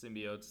mind of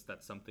symbiotes.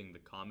 That's something the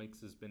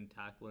comics has been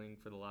tackling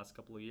for the last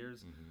couple of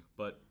years. Mm-hmm.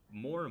 But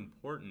more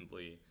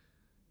importantly,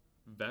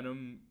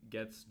 Venom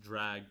gets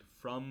dragged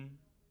from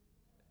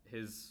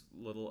his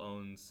little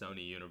own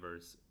Sony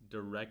universe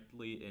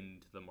directly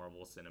into the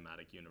Marvel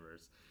Cinematic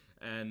Universe.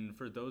 And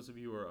for those of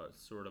you who are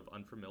sort of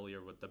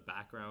unfamiliar with the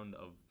background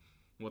of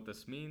what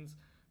this means,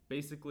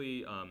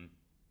 basically,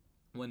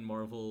 when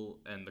Marvel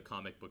and the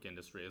comic book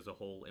industry as a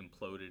whole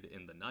imploded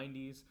in the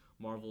 90s,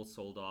 Marvel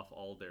sold off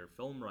all their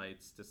film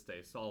rights to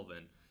stay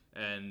solvent,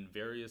 and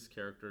various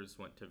characters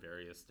went to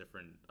various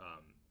different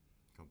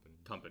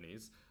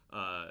companies.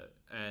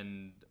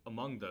 And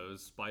among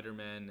those,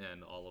 Spider-Man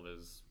and all of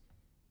his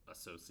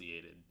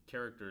associated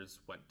characters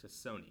went to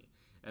Sony.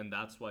 And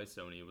that's why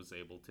Sony was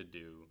able to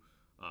do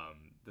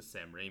the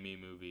Sam Raimi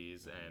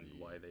movies and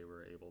why they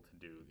were able to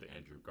do the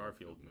Andrew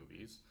Garfield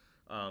movies.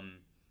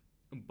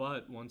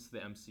 But once the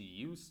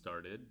MCU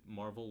started,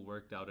 Marvel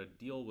worked out a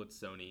deal with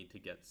Sony to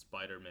get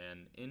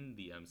Spider-Man in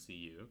the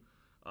MCU.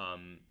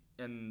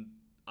 And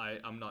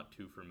I'm not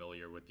too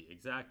familiar with the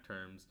exact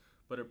terms,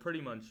 but it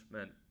pretty much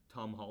meant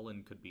Tom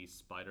Holland could be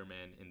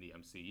Spider-Man in the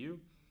MCU,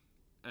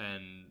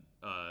 and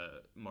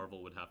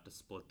Marvel would have to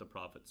split the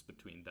profits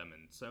between them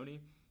and Sony.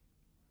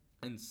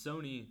 And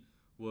Sony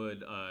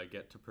would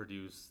get to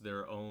produce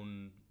their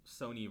own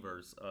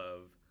Sonyverse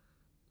of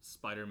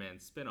Spider-Man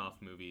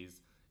spin-off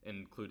movies,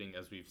 including,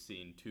 as we've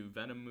seen, 2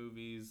 Venom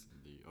movies,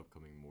 the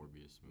upcoming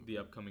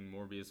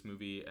Morbius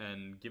movie,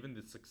 and given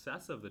the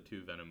success of the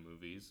 2 Venom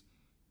movies,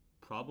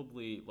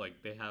 probably,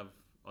 like, they have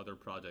other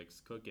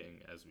projects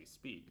cooking as we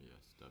speak.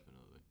 Yes,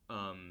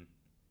 definitely.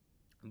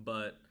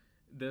 But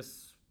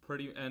this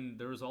and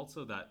there was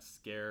also that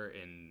scare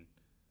in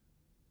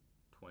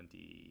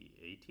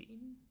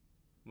 2018.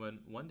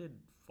 When did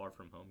Far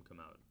From Home come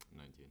out?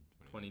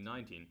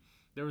 2019.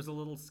 There was a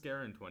little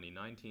scare in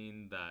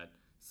 2019 that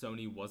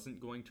Sony wasn't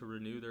going to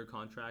renew their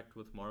contract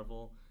with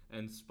Marvel,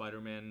 and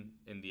Spider-Man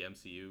in the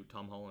MCU,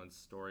 Tom Holland's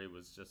story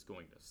was just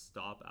going to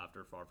stop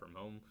after Far From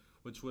Home,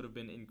 which would have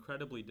been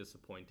incredibly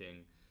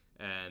disappointing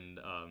and,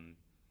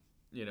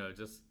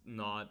 just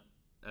not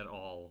at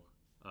all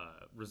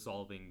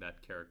resolving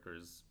that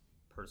character's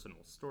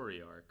personal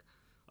story arc.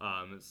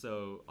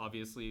 So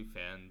obviously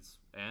fans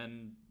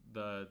and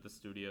the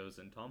studios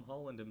and Tom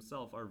Holland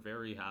himself are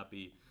very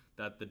happy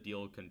that the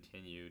deal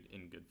continued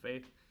in good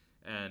faith.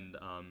 And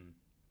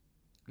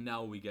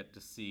now we get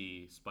to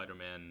see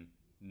Spider-Man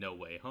No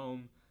Way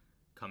Home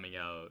coming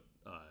out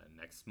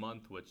next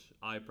month, which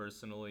I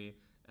personally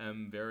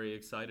am very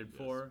excited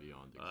for.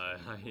 Beyond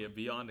excited.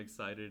 Beyond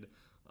excited.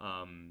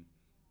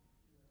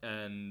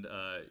 And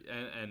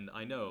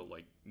I know,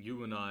 like,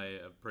 you and I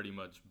have pretty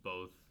much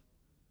both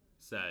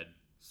said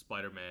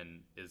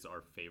Spider-Man is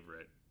our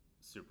favorite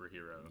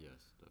superhero.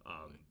 Yes,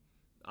 definitely.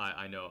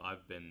 I know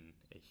I've been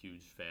a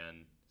huge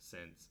fan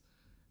since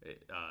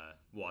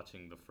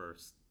watching the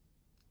first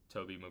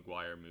Tobey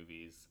Maguire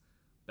movies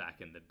back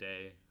in the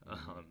day.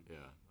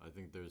 Yeah, I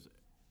think there's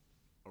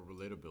a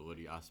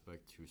relatability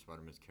aspect to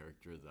Spider-Man's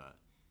character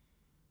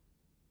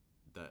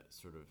that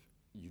sort of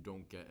you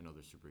don't get in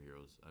other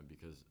superheroes, and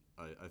because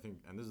I think,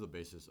 and this is the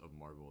basis of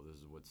Marvel.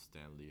 This is what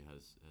Stan Lee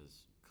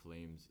has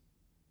claimed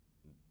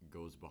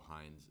goes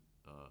behind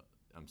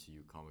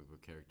MCU comic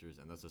book characters,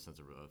 and that's a sense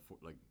of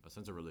a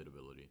sense of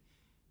relatability,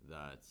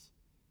 that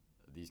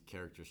these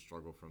characters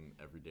struggle from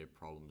everyday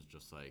problems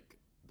just like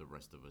the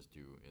rest of us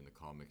do in the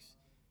comics.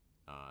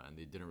 And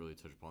they didn't really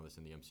touch upon this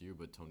in the MCU,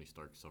 but Tony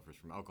Stark suffers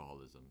from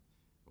alcoholism,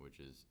 which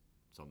is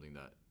something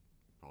that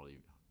probably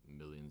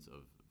millions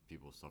of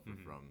people suffer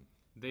from.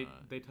 They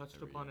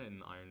touched upon year. it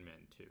in Iron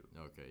Man 2.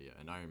 Okay,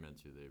 yeah, in Iron Man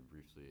 2 they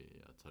briefly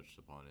touched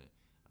upon it,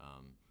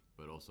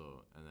 but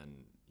also, and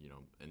then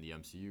in the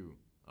MCU,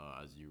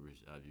 as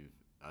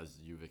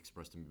you've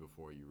expressed to me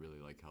before, you really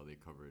like how they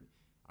covered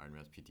Iron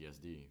Man's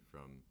PTSD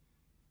from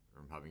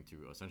having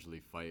to essentially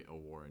fight a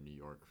war in New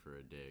York for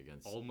a day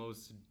against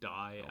Almost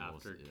die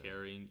after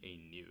carrying a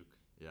nuke.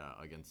 Yeah,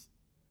 against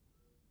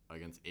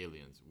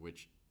aliens,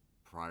 which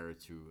prior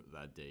to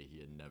that day he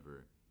had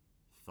never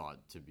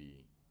thought to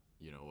be,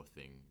 a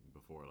thing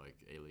before. Like,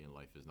 alien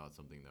life is not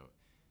something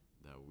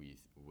that we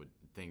would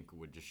think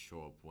would just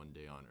show up one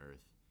day on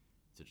Earth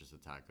to just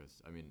attack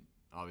us. I mean,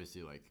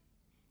 obviously, like,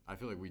 I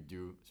feel like we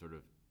do sort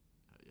of,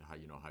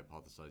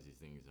 hypothesize these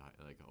things,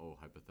 like, oh,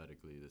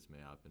 hypothetically this may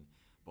happen,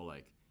 but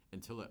like,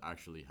 until it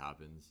actually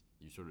happens,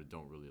 you sort of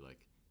don't really like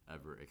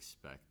ever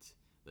expect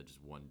that just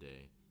one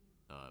day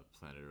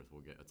planet Earth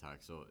will get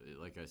attacked. So,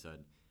 like I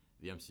said,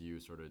 the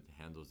MCU sort of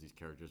handles these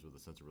characters with a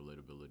sense of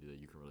relatability that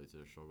you can relate to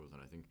their struggles.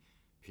 And I think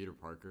Peter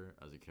Parker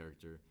as a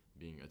character,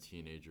 being a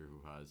teenager who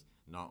has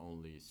not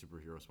only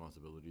superhero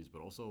responsibilities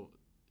but also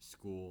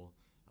school,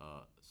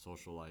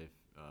 social life,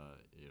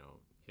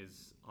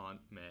 his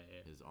aunt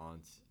May, his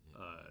aunt,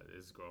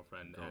 his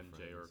girlfriend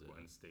MJ or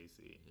Gwen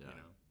Stacy.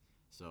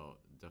 So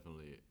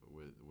definitely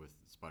with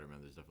Spider-Man,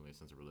 there's definitely a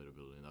sense of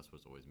relatability, and that's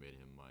what's always made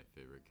him my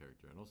favorite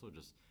character. And also,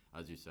 just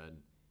as you said,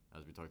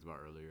 as we talked about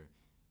earlier,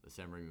 the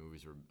Sam Raimi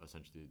movies were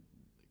essentially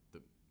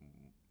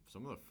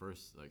some of the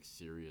first like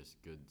serious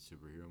good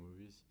superhero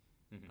movies.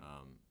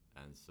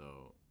 And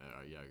so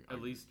at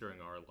least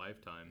during our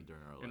lifetime.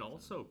 And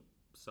also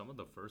some of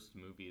the first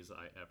movies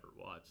I ever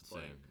watched.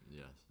 Same,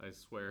 yes. I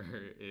swear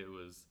it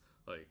was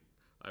like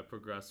I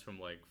progressed from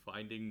like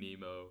Finding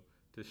Nemo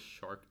to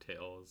Shark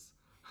Tales,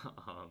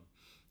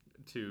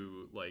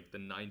 to like the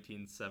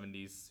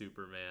 1970s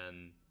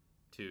Superman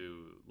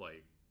to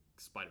like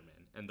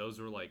Spider-Man, and those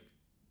were like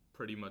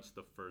pretty much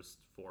the first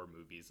 4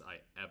 movies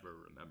I ever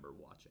remember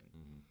watching.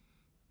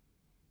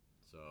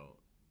 So,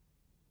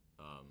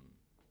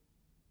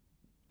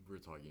 we were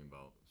talking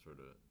about sort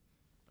of,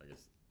 I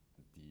guess,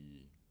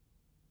 the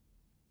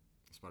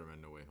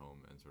Spider-Man No Way Home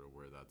and sort of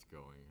where that's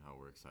going, how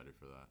we're excited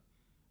for that.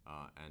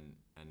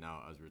 And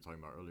now, as we were talking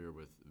about earlier,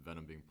 with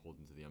Venom being pulled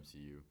into the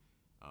MCU,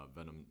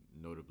 Venom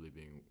notably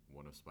being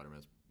one of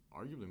Spider-Man's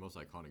arguably most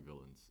iconic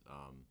villains,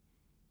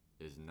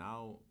 is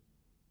now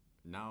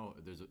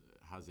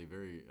has a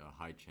very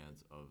high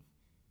chance of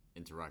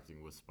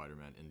interacting with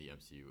Spider-Man in the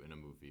MCU in a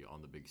movie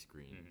on the big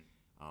screen,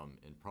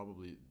 and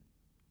probably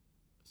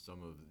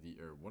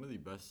one of the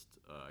best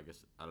I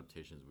guess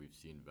adaptations we've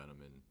seen Venom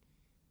in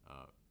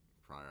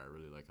prior. I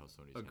really like how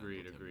Sony's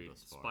Agreed. handled him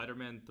thus far.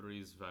 Spider-Man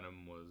 3's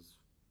Venom was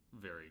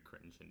very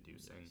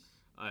cringe-inducing,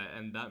 Yes.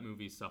 And that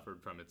movie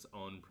suffered from its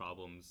own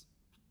problems,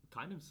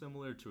 kind of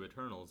similar to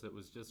Eternals. It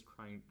was just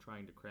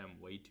trying to cram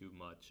way too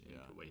much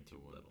into way too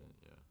little.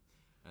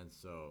 And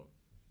so,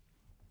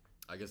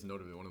 I guess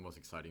notably one of the most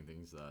exciting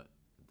things that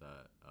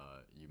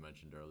you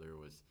mentioned earlier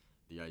was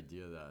the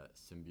idea that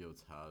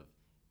symbiotes have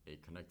a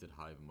connected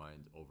hive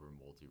mind over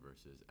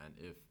multiverses. And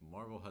if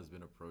Marvel has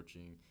been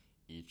approaching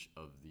each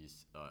of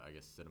these, I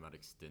guess,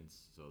 cinematic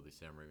stints, so the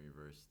Sam Raimi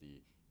verse,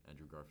 the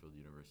Andrew Garfield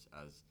universe,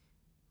 as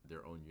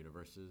their own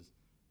universes,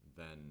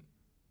 then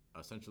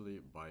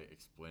essentially by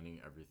explaining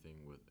everything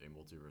with a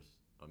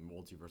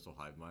multiversal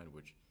hive mind,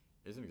 which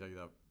isn't exactly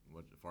that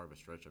much far of a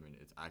stretch. I mean,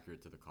 it's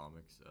accurate to the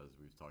comics, as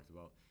we've talked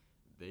about.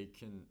 They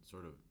can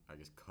sort of, I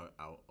guess, cut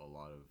out a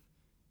lot of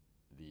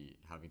the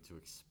having to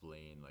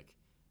explain like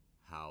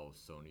how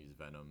Sony's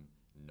Venom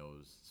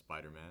knows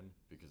Spider-Man,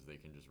 because they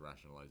can just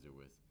rationalize it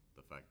with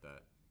the fact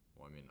that,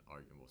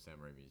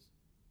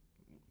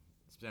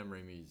 Sam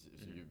Raimi's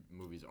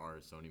movies are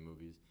Sony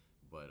movies,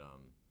 but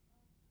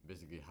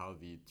basically how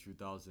the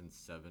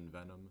 2007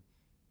 Venom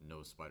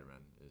knows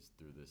Spider-Man is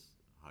through this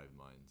hive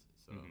mind.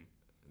 So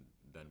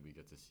then we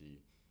get to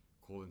see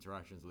cool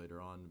interactions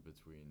later on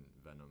between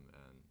Venom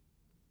and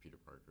Peter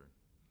Parker.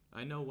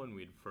 I know when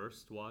we'd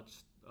first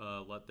watched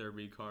Let There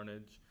Be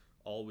Carnage,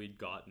 all we'd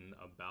gotten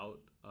about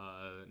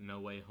No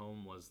Way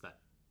Home was that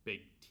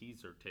big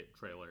teaser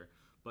trailer.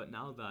 But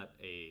now that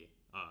a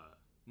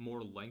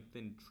more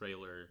lengthened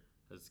trailer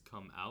has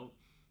come out,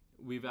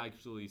 we've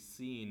actually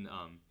seen,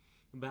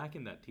 back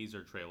in that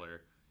teaser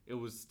trailer, it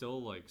was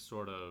still like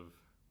sort of,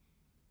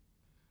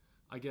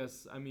 I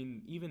guess, I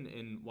mean,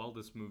 even while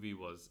this movie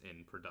was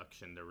in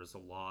production, there was a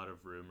lot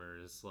of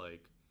rumors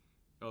like,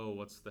 oh,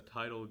 what's the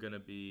title gonna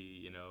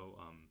be?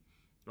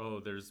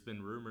 There's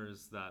been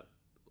rumors that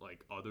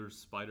like other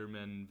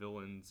Spider-Man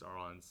villains are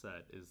on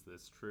set. Is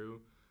this true?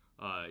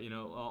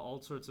 all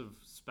sorts of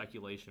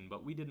speculation,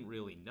 but we didn't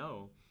really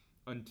know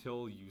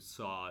until you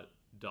saw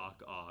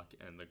Doc Ock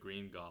and the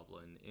Green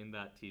Goblin in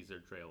that teaser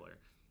trailer.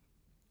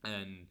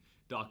 And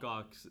Doc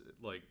Ock,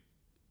 like,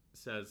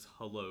 says,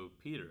 "Hello,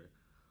 Peter."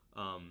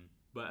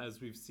 But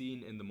as we've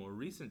seen in the more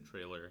recent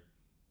trailer,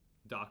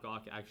 Doc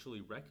Ock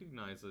actually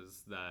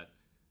recognizes that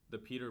the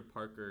Peter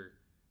Parker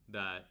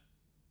that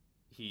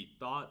he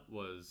thought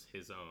was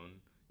his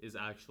own is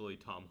actually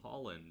Tom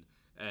Holland,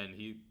 and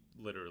he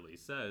literally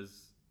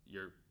says,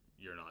 "You're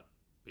not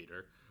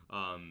Peter."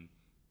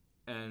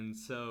 And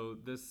so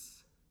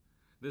this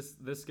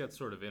gets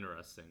sort of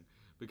interesting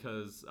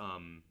because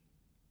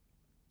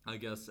I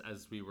guess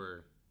as we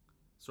were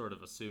sort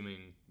of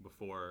assuming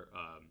before,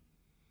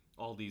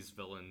 all these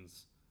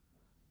villains,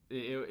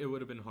 it would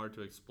have been hard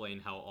to explain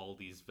how all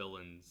these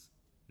villains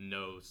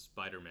know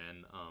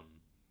Spider-Man,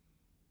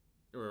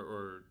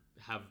 or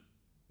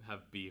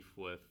have beef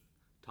with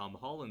Tom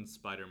Holland's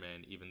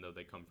Spider-Man, even though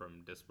they come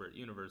from disparate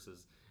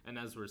universes. And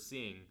as we're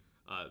seeing,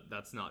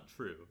 that's not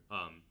true.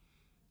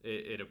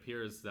 It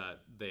appears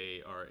that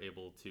they are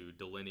able to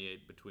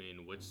delineate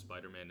between which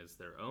Spider-Man is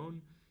their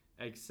own,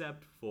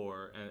 except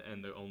for,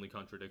 and the only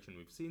contradiction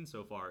we've seen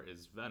so far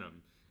is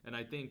Venom. And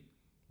I think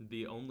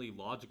the only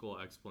logical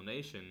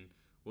explanation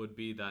would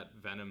be that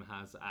Venom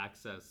has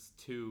access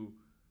to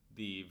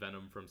the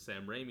Venom from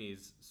Sam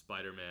Raimi's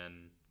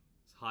Spider-Man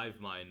hive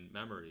mind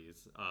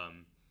memories,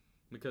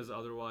 because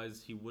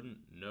otherwise he wouldn't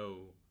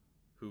know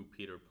who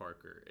Peter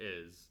Parker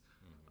is.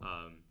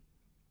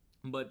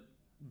 But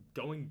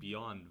going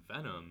beyond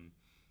Venom,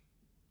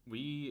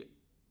 we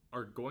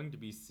are going to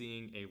be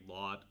seeing a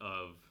lot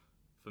of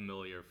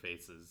familiar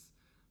faces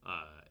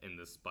in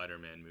this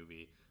Spider-Man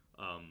movie.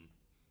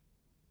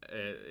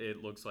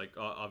 It looks like,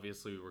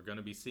 obviously, we're going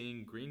to be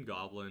seeing Green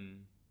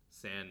Goblin,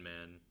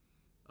 Sandman,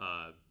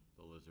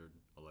 the Lizard,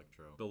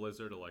 Electro,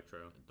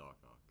 and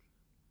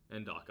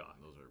Doc Ock.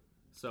 Those are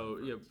so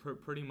yeah,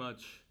 pretty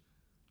much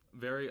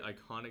very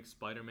iconic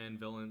Spider-Man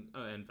villain,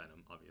 and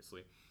Venom,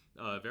 obviously.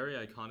 Very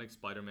iconic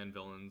Spider-Man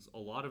villains. A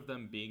lot of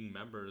them being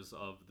members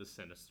of the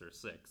Sinister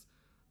Six.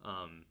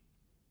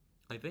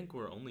 I think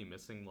we're only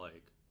missing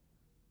like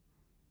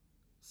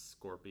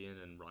Scorpion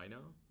and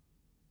Rhino.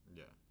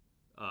 Yeah.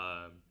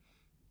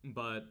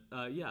 But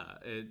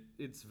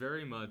it's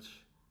very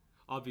much,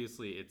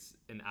 obviously, it's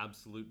an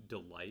absolute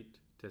delight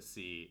to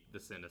see the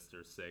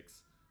Sinister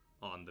Six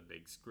on the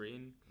big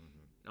screen.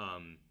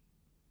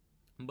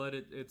 But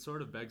it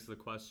sort of begs the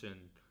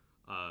question,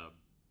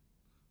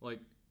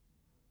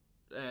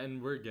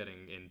 and we're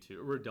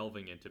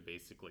delving into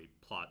basically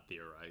plot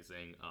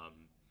theorizing.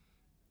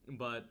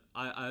 But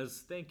I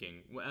was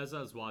thinking, as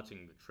I was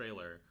watching the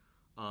trailer,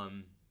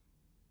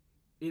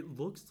 it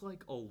looks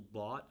like a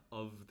lot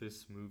of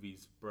this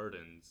movie's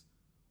burdens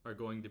are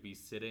going to be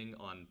sitting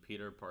on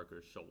Peter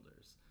Parker's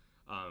shoulders.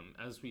 When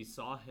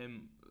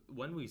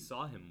we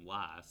saw him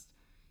last,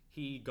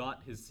 he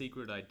got his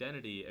secret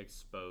identity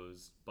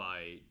exposed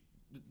by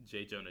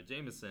J. Jonah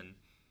Jameson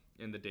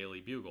in the Daily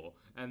Bugle,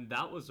 and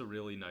that was a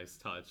really nice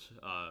touch,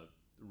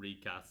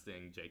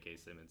 recasting J.K.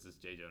 Simmons as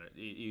J. Jonah.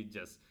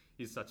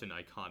 He's such an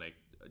iconic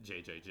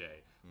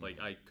JJJ.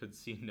 Like, I could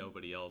see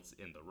nobody else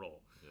in the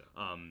role.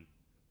 Yeah.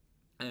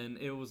 And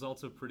it was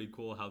also pretty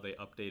cool how they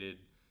updated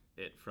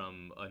it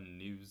from a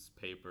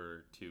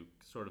newspaper to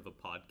sort of a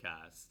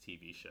podcast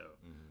TV show,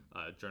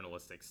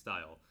 journalistic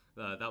style.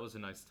 That was a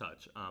nice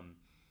touch.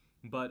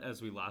 But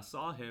as we last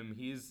saw him,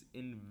 he's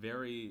in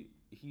very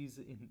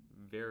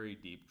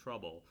deep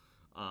trouble.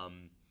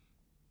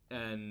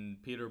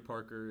 And Peter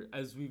Parker,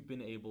 as we've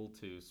been able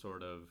to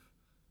sort of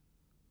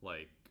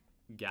like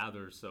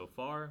gather so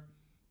far,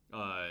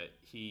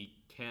 he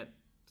can't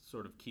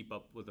sort of keep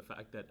up with the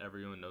fact that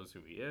everyone knows who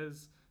he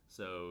is.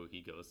 So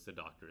he goes to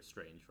Doctor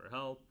Strange for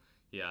help.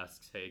 He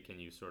asks, "Hey, can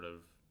you sort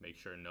of make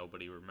sure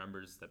nobody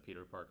remembers that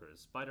Peter Parker is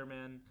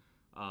Spider-Man?"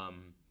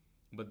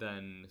 But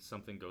then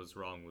something goes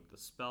wrong with the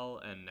spell,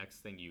 and next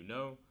thing you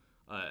know,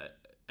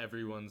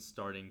 everyone's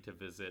starting to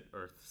visit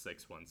Earth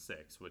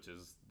 616, which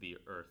is the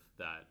Earth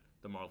that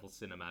the Marvel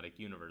Cinematic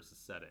Universe is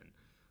set in.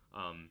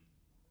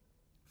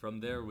 From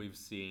there, we've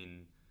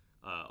seen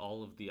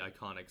all of the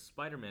iconic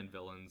Spider-Man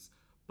villains,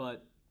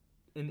 but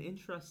an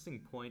interesting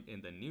point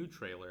in the new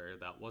trailer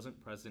that wasn't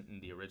present in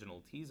the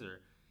original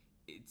teaser,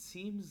 it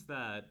seems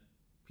that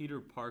Peter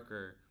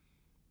Parker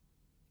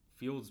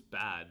feels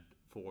bad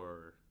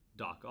for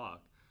Doc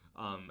Ock.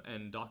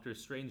 And Doctor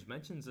Strange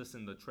mentions this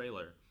in the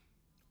trailer.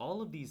 All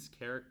of these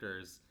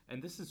characters,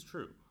 and this is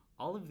true,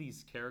 all of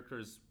these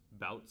characters'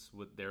 bouts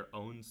with their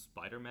own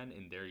Spider-Man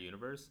in their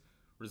universe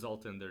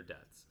result in their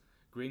deaths.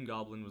 Green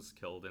Goblin was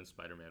killed in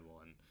Spider-Man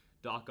 1.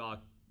 Doc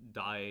Ock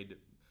died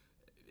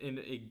in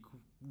a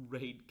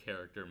great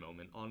character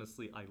moment.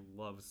 Honestly, I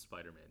love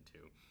Spider-Man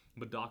 2.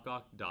 But Doc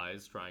Ock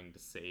dies trying to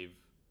save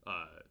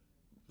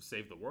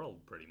the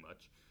world, pretty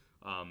much.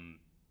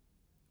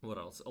 What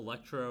else?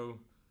 Electro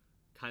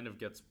kind of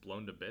gets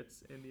blown to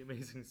bits in The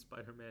Amazing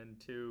Spider-Man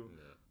 2.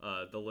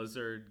 Yeah. The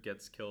Lizard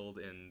gets killed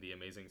in The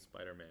Amazing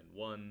Spider-Man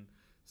 1.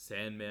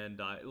 Sandman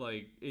died.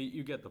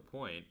 You get the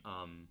point.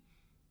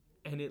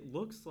 And it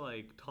looks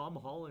like Tom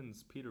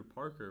Holland's Peter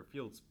Parker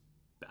feels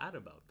bad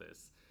about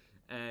this.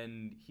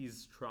 And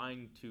he's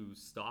trying to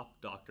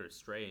stop Doctor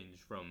Strange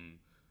from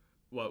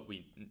what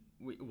we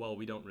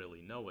don't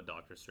really know what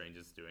Doctor Strange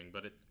is doing,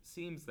 but it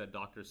seems that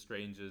Doctor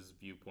Strange's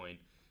viewpoint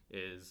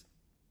is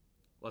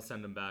let's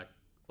send them back.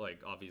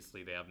 Like,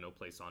 obviously, they have no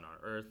place on our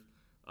Earth.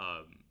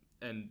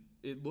 And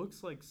it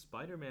looks like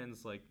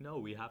Spider-Man's like, no,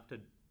 we have to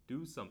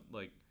do something.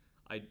 Like,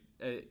 I,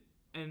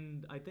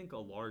 and I think a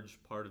large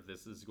part of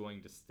this is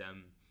going to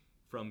stem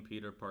from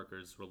Peter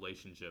Parker's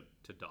relationship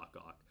to Doc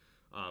Ock.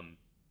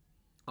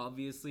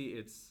 Obviously,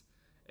 it's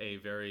a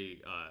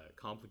very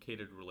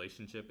complicated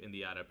relationship in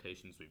the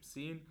adaptations we've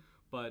seen,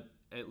 but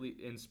at least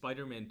in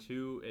Spider-Man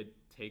 2, it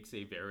takes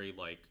a very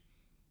like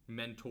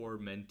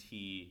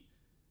mentor-mentee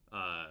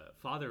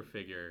father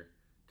figure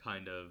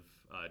kind of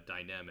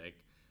dynamic,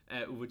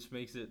 which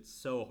makes it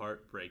so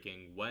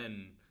heartbreaking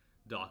when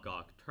Doc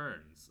Ock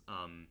turns.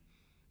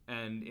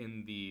 And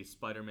in the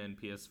Spider-Man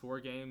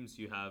PS4 games,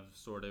 you have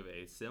sort of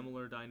a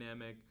similar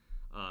dynamic.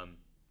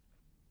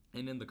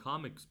 And in the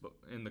comic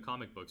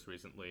books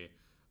recently,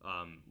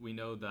 we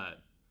know that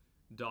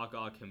Doc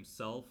Ock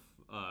himself,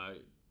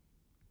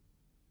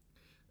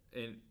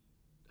 and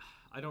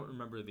I don't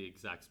remember the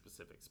exact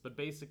specifics, but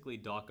basically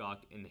Doc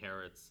Ock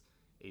inherits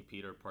a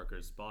Peter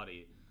Parker's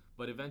body,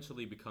 but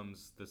eventually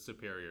becomes the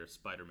superior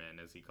Spider-Man,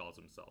 as he calls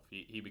himself.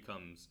 He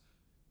becomes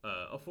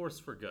a force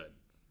for good,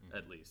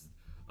 at least.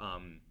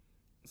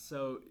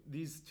 So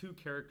these two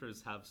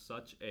characters have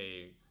such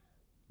a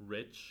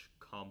rich,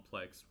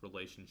 complex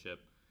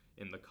relationship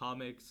in the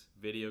comics,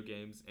 video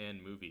games,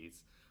 and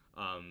movies.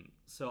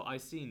 So I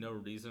see no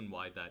reason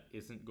why that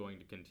isn't going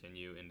to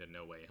continue into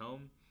No Way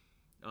Home,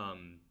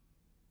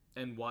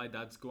 and why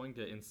that's going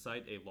to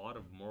incite a lot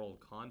of moral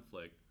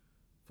conflict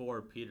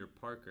for Peter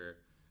Parker.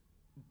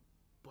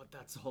 But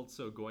that's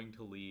also going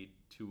to lead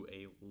to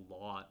a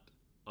lot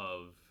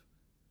of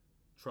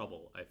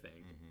trouble, I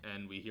think.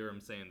 And we hear him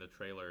say in the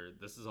trailer,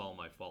 "This is all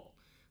my fault."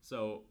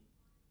 So,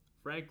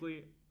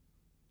 frankly,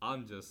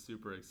 I'm just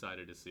super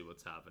excited to see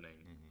what's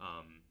happening.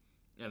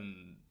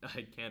 And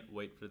I can't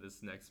wait for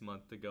this next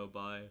month to go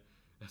by,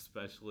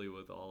 especially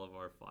with all of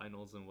our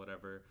finals and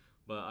whatever.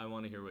 But I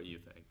want to hear what you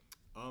think.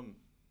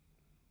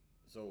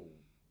 So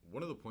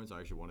one of the points I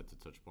actually wanted to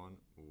touch upon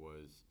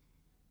was,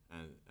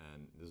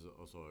 and this is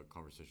also a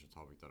conversation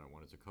topic that I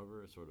wanted to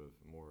cover sort of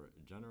more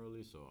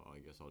generally, so I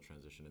guess I'll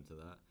transition into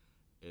that,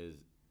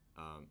 is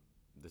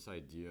this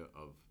idea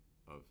of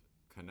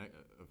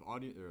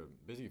audience, or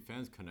basically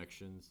fans'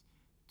 connections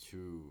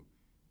to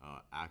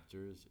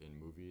actors in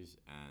movies,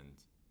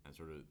 and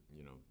sort of,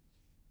 you know,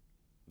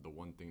 the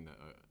one thing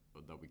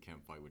that we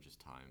can't fight, which is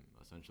time.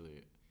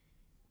 Essentially,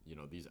 you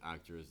know, these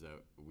actors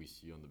that we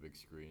see on the big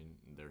screen,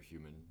 they're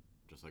human,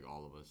 just like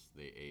all of us.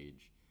 They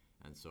age.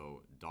 And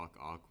so Doc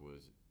Ock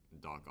was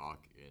Doc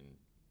Ock in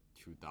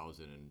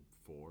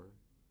 2004,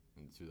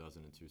 in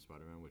 2002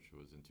 Spider-Man, which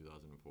was in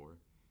 2004,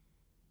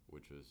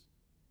 which was,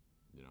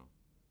 you know,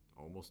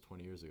 almost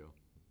 20 years ago.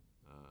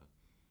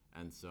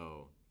 And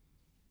so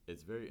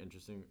it's very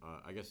interesting.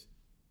 I guess,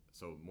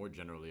 so more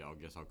generally, I'll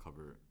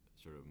cover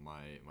sort of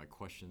my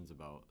questions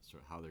about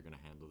sort of how they're going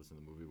to handle this in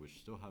the movie, which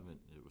still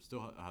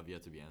have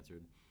yet to be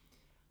answered.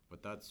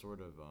 But that's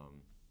sort of,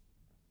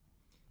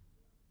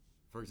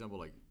 for example,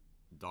 like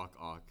Doc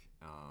Ock,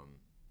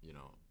 you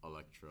know,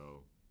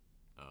 Electro,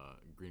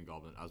 Green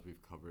Goblin, as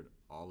we've covered,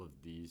 all of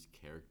these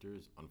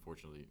characters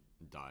unfortunately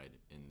died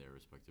in their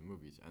respective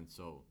movies. And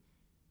so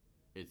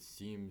it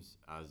seems,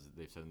 as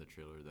they've said in the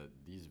trailer, that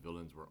these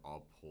villains were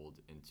all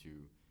pulled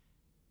into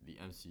the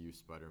MCU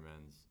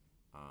Spider-Man's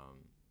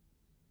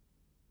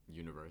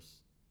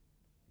universe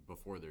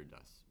before their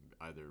deaths.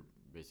 Either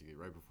basically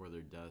right before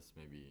their deaths,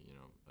 maybe, you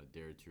know, a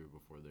day or two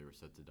before they were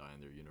set to die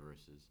in their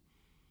universes.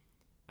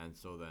 And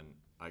so then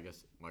I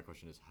guess my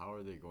question is, how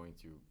are they going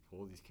to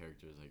pull these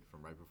characters like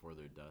from right before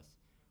their deaths,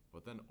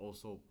 but then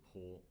also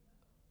pull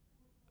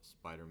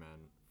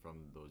Spider-Man from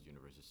those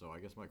universes? So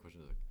I guess my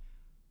question is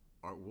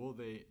like, will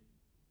they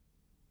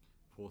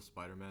pull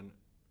Spider-Man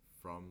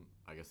from,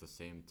 I guess, the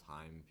same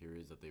time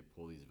periods that they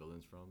pull these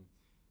villains from?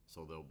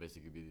 So they'll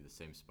basically be the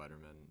same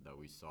Spider-Man that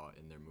we saw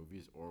in their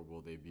movies, or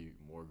will they be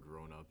more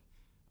grown-up,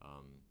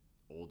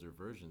 older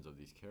versions of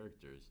these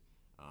characters?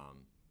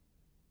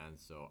 And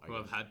so who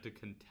have had to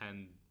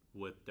contend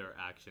with their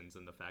actions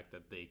and the fact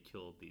that they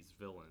killed these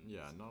villains.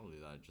 Yeah, not only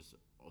that, just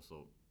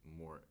also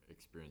more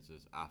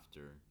experiences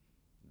after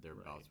their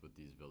bouts with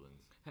these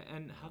villains.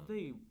 And have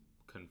they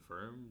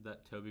confirmed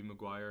that Tobey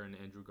Maguire and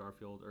Andrew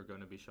Garfield are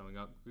going to be showing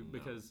up?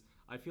 Because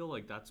I feel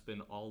like that's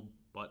been all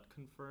but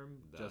confirmed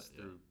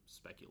through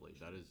speculation.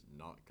 That is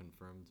not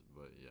confirmed,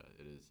 but yeah,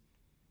 it is.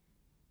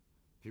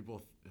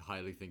 People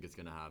highly think it's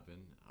going to happen.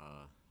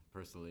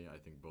 Personally, I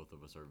think both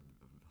of us are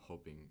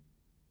hoping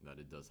that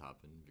it does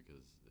happen,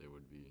 because it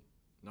would be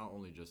not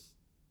only just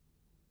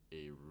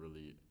a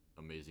really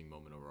amazing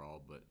moment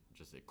overall, but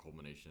just a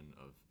culmination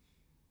of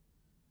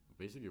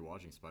basically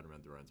watching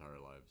Spider-Man through our entire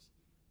lives.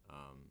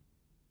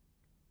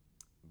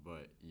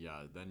 But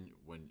yeah, then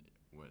when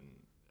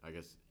I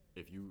guess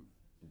if you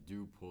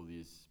do pull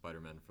these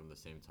Spider-Men from the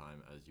same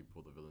time as you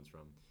pull the villains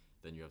from,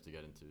 then you have to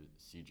get into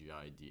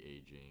CGI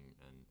de-aging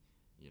and,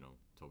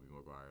 Tobey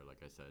Maguire,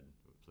 like I said,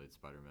 played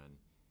Spider-Man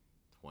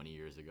 20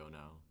 years ago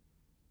now.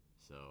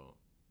 So,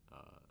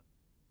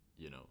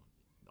 you know,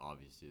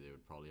 obviously they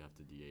would probably have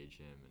to de-age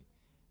him.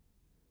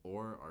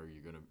 Or are you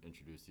going to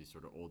introduce these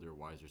sort of older,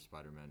 wiser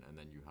Spider-Men, and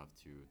then you have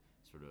to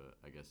sort of,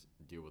 I guess,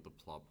 deal with the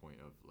plot point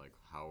of, like,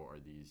 how are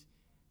these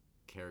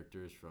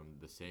characters from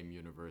the same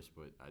universe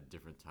but at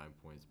different time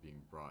points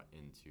being brought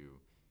into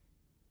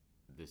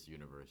this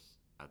universe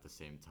at the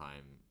same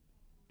time?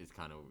 It's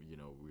kind of,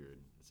 weird.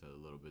 It's a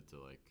little bit to,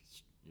 like,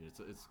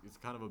 it's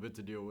kind of a bit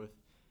to deal with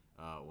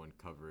when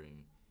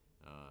covering,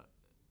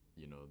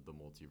 the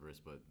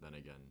multiverse. But then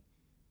again,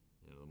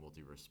 the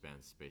multiverse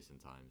spans space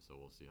and time, so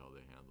we'll see how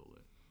they handle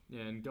it.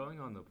 Yeah, and going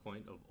on the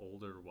point of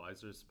older,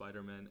 wiser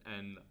Spider-Man,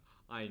 and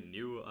I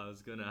knew I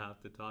was going to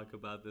have to talk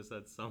about this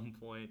at some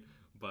point,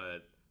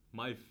 but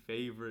my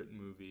favorite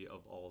movie of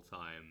all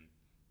time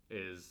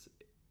is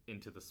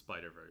Into the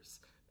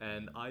Spider-Verse.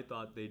 And I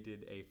thought they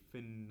did a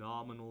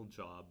phenomenal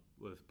job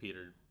with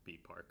Peter B.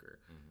 Parker.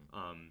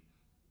 Mm-hmm.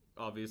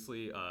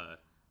 Obviously, I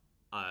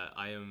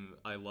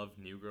love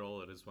New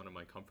Girl. It is one of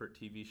my comfort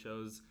TV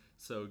shows.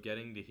 So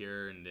getting to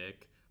hear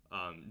Nick,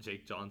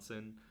 Jake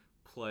Johnson,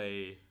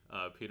 play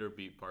Peter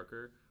B.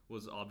 Parker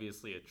was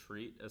obviously a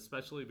treat,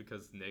 especially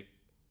because Nick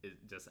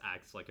just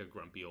acts like a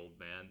grumpy old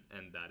man,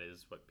 and that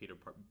is what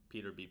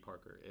Peter B.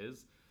 Parker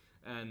is.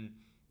 And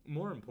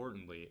more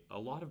importantly, a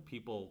lot of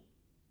people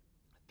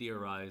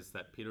theorize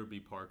that Peter B.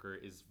 Parker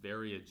is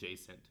very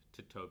adjacent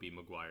to Tobey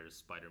Maguire's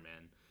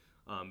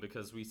Spider-Man,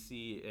 because we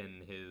see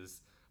in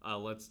his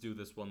 "Let's do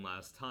this one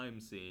last time"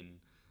 scene,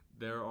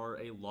 there are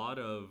a lot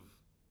of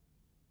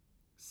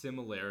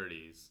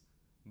similarities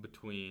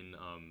between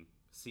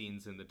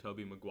scenes in the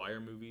Tobey Maguire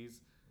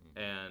movies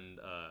and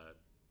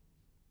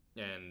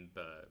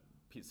the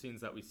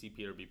scenes that we see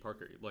Peter B.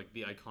 Parker, like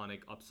the iconic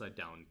upside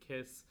down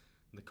kiss,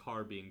 the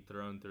car being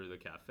thrown through the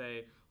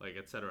cafe, like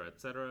etc.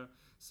 etc.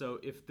 So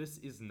if this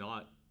isn't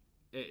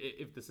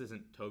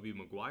Tobey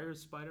Maguire's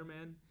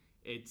Spider-Man,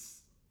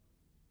 it's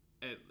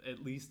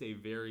at least a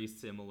very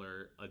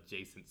similar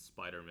adjacent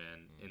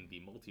Spider-Man in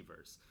the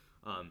multiverse.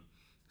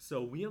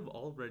 So we have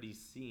already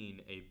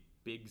seen a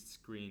big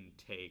screen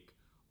take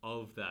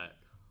of that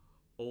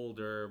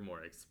older,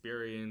 more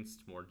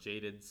experienced, more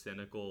jaded,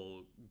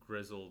 cynical,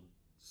 grizzled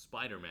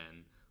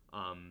Spider-Man.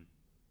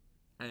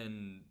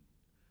 And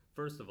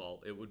first of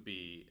all, it would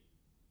be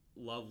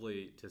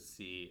lovely to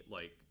see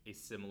like a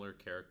similar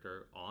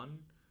character on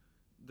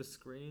the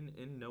screen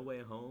in No Way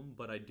Home,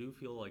 but I do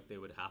feel like they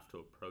would have to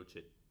approach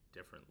it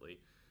differently,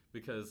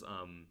 because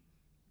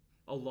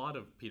a lot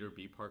of Peter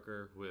B.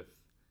 Parker with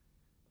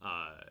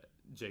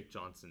Jake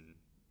Johnson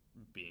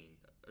being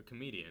a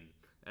comedian,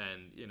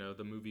 and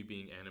the movie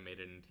being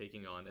animated and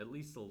taking on at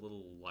least a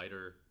little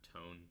lighter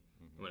tone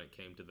when it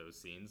came to those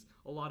scenes.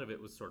 A lot of it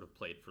was sort of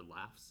played for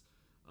laughs,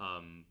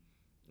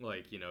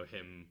 like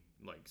him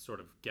like sort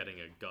of getting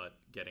a gut,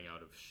 getting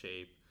out of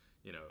shape,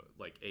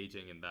 like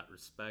aging in that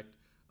respect.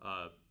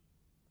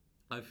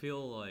 I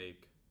feel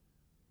like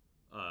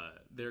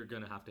they're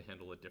gonna have to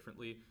handle it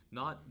differently,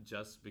 not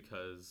just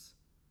because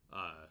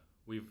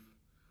we've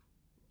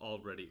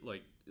already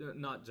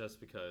not just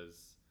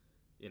because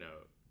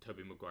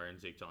Tobey Maguire and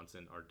Jake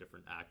Johnson are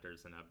different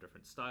actors and have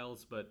different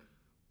styles, but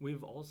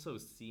we've also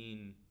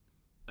seen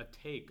a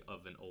take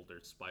of an older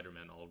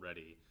Spider-Man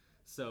already.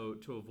 So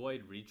to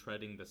avoid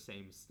retreading the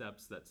same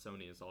steps that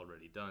Sony has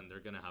already done,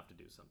 they're gonna have to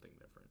do something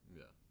different.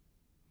 Yeah.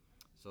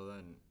 So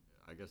then,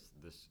 I guess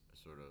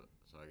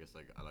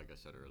like I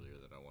said earlier,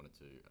 that I wanted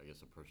to,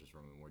 approach this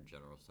from a more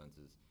general sense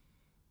is,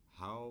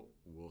 how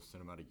will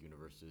cinematic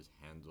universes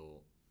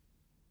handle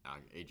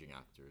aging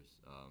actors?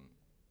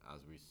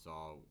 As we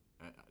saw,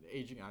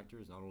 aging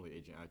actors, not only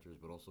aging actors,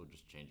 but also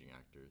just changing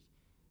actors.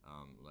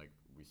 Like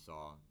we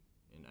saw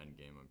in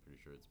Endgame, I'm pretty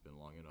sure it's been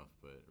long enough,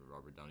 but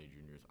Robert Downey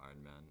Jr.'s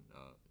Iron Man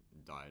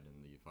died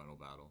in the final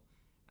battle.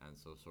 And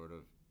so sort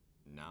of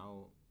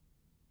now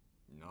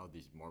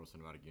these Marvel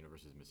Cinematic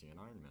Universe is missing an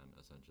Iron Man,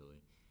 essentially.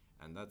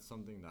 And that's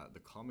something that the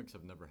comics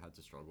have never had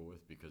to struggle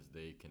with, because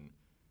they can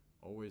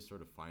always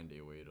sort of find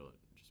a way to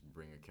just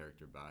bring a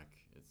character back.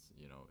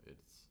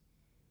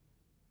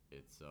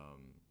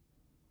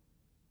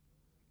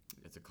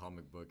 It's a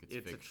comic book, it's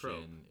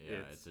fiction. A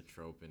trope. It's a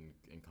trope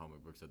in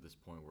comic books at this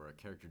point, where a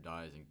character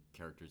dies and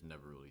characters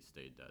never really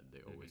stay dead.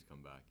 They always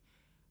come back.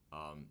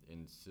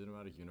 In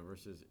cinematic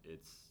universes,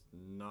 it's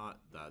not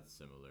that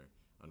similar.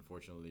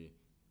 Unfortunately,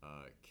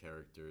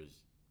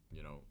 characters,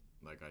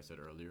 like I said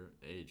earlier,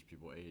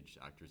 people age,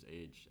 actors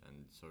age,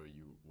 and so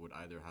you would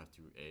either have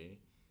to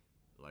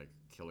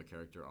kill a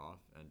character off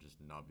and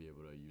just not be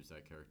able to use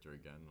that character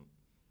again,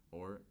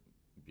 or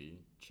B,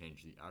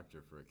 change the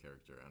actor for a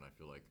character. And I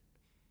feel like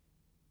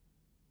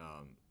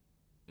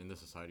in the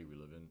society we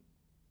live in,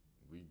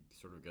 we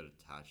sort of get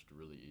attached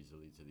really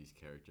easily to these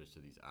characters, to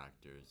these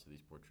actors, to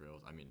these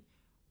portrayals. I mean,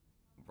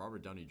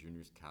 Robert Downey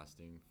Jr.'s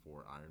casting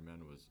for Iron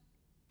Man was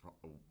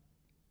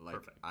Like,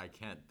 Perfect. I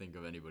can't think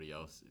of anybody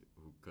else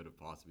who could have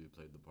possibly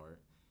played the part.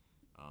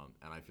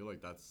 And I feel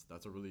like that's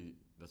a really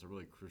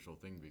crucial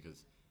thing,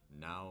 because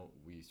now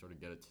we sort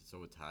of get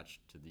so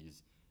attached to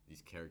these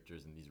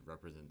characters and these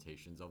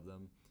representations of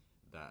them,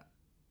 that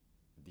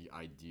the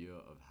idea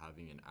of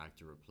having an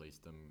actor replace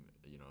them,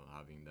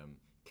 having them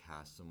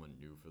cast someone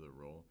new for the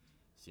role,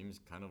 seems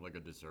kind of like a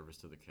disservice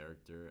to the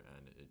character,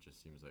 and it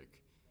just seems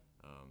like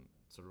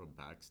sort of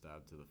a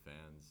backstab to the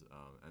fans.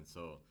 And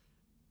so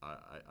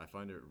I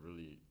find it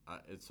really,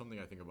 it's something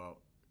I think about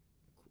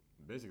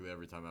basically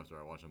every time after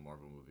I watch a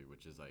Marvel movie,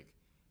 which is like,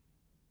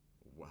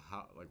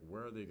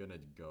 where are they gonna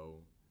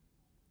go,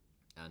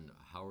 and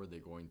how are they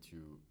going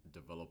to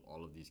develop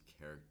all of these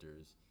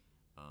characters,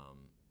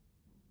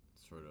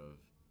 sort of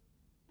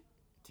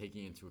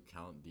taking into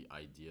account the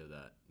idea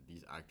that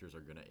these actors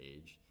are gonna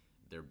age,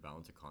 they're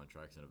bound to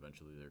contracts, and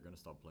eventually they're gonna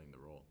stop playing the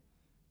role.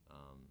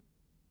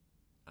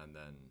 And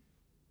then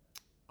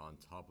on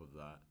top of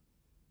that,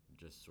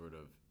 just sort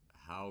of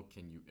how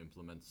can you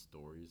implement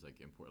stories like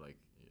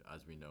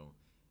as we know,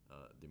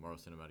 the Marvel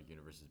Cinematic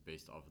Universe is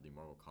based off of the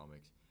Marvel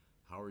comics.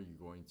 How are you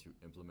going to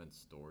implement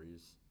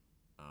stories,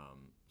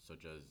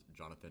 such as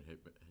Jonathan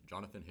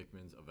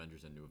Hickman's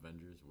Avengers and New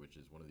Avengers, which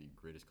is one of the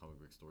greatest comic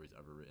book stories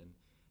ever written?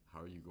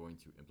 How are you going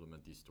to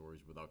implement these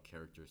stories without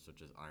characters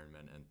such as Iron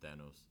Man and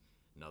Thanos,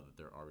 now that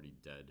they're already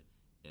dead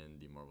in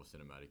the Marvel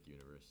Cinematic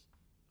Universe?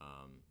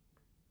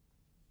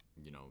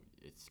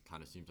 It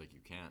kind of seems like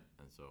you can't,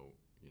 and so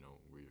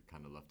we're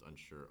kind of left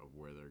unsure of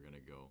where they're gonna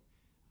go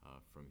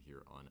from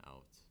here on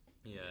out.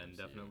 Yeah, and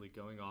definitely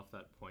going off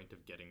that point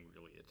of getting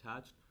really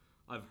attached,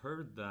 I've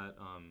heard that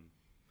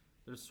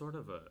there's sort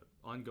of a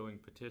ongoing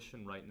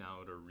petition right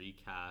now to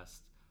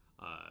recast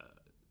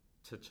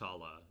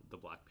T'Challa, the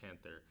Black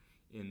Panther,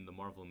 in the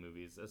Marvel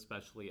movies,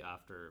 especially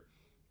after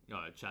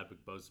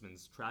Chadwick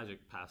Boseman's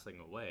tragic passing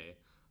away.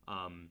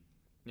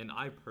 And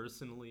I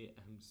personally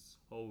am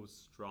so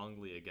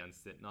strongly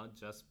against it, not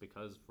just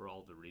because for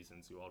all the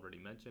reasons you already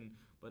mentioned,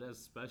 but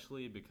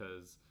especially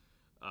because,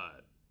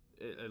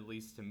 at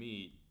least to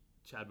me,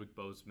 Chadwick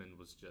Boseman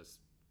was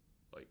just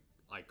like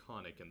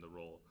iconic in the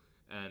role,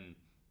 and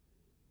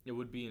it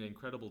would be an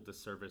incredible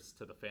disservice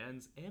to the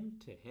fans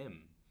and to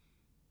him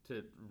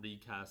to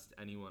recast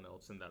anyone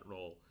else in that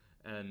role.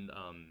 And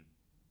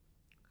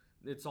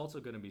it's also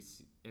going to be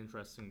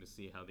interesting to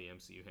see how the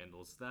MCU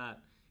handles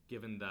that,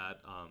 given that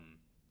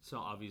so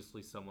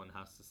obviously someone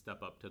has to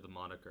step up to the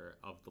moniker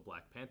of the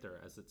Black Panther,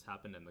 as it's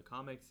happened in the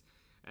comics.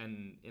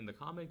 And in the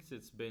comics,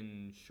 it's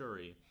been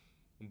Shuri,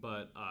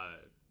 but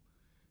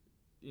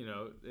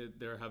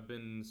there have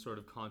been sort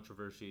of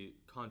controversy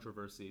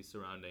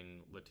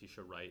surrounding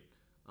Letitia Wright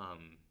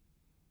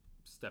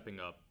stepping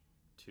up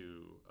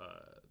to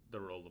the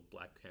role of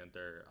Black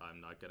Panther.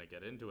 I'm not going to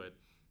get into it.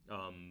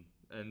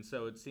 And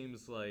so it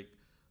seems like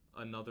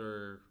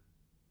another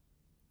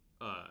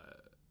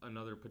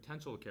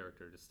potential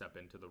character to step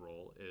into the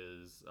role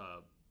is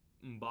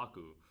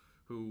M'Baku,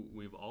 who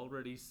we've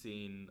already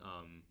seen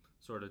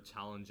sort of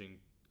challenging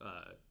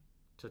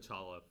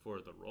T'Challa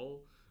for the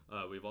role.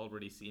 We've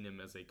already seen him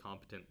as a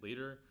competent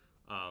leader,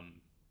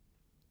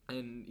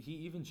 and he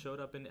even showed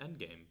up in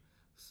Endgame.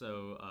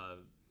 So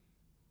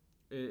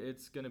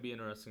it's going to be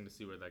interesting to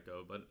see where that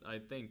goes. But I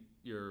think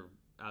you're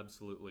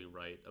absolutely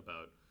right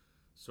about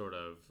sort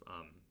of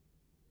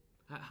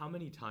how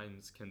many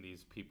times can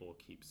these people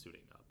keep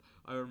suiting up?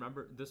 I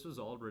remember this was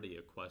already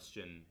a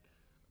question.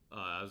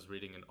 I was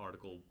reading an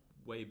article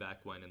way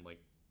back when in like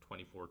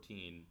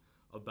 2014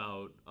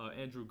 about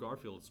Andrew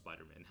Garfield's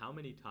Spider-Man. How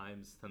many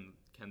times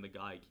can the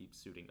guy keep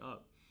suiting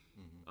up?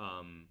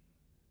 Mm-hmm.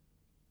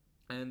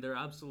 And they're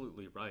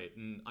absolutely right.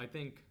 And I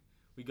think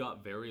we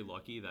got very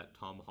lucky that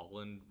Tom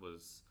Holland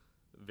was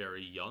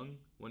very young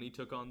when he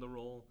took on the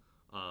role,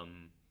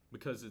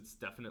 because it's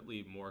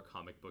definitely more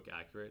comic book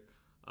accurate.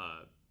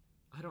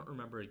 I don't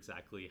remember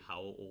exactly how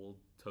old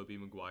Tobey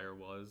Maguire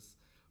was,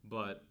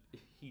 but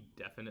he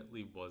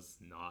definitely was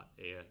not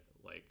a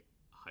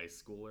high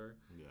schooler.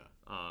 Yeah.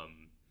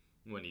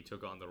 When he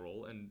took on the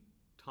role, and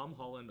Tom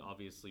Holland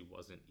obviously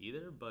wasn't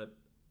either, but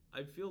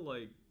I feel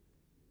like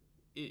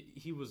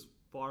he was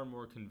far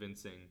more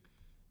convincing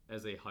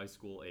as a high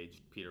school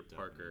aged Peter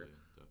Parker.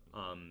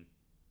 Definitely.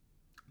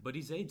 But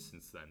he's aged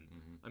since then.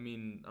 Mm-hmm. I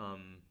mean,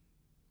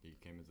 he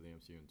came into the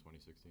MCU in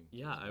 2016.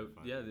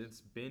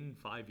 It's been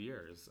 5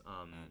 years.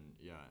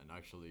 And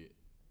actually,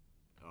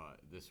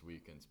 this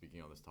week, and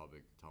speaking on this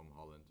topic, Tom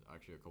Holland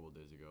actually a couple of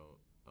days ago,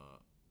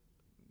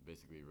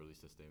 basically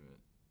released a statement.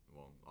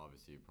 Well,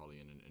 obviously,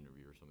 probably in an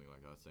interview or something like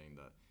that, saying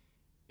that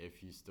if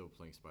he's still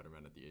playing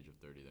Spider-Man at the age of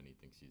 30, then he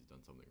thinks he's done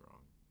something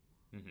wrong.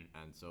 Mm-hmm.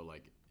 And so,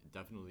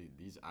 definitely,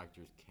 these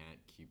actors can't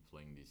keep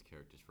playing these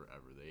characters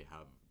forever. They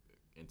have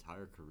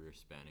entire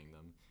careers spanning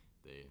them.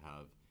 They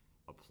have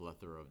a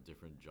plethora of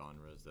different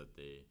genres that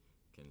they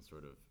can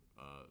sort of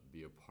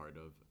be a part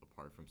of,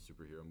 apart from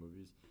superhero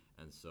movies.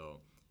 And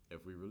so,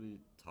 if we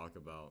really talk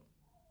about,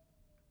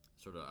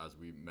 sort of as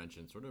we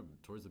mentioned, sort of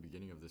towards the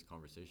beginning of this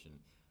conversation,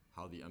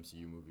 how the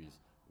MCU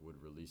movies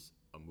would release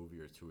a movie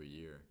or two a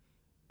year,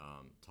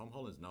 Tom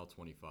Holland's now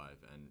 25,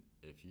 and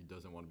if he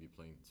doesn't want to be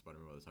playing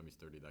Spider-Man by the time he's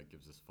 30, that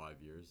gives us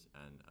 5 years.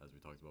 And as we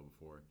talked about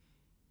before,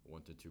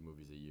 1 to 2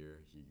 movies a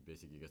year. He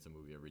basically gets a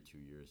movie every 2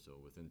 years. So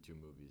within 2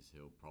 movies,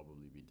 he'll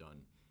probably be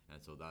done.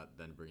 And so that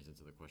then brings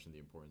into the question the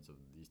importance of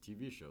these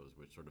TV shows,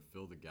 which sort of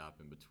fill the gap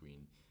in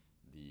between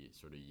the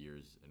sort of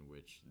years in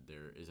which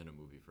there isn't a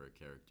movie for a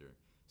character.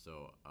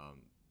 So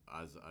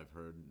as I've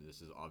heard,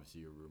 this is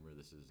obviously a rumor,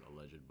 this is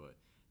alleged, but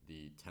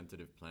the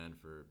tentative plan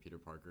for Peter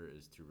Parker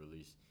is to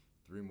release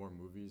 3 more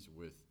movies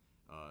with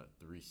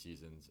 3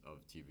 seasons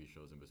of TV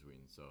shows in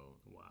between. So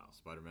Wow.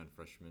 Spider-Man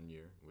freshman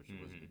year, which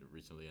was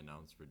recently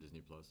announced for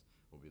Disney Plus,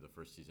 will be the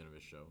first season of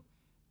his show.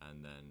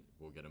 And then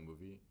we'll get a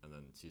movie, and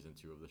then season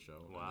 2 of the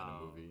show, and then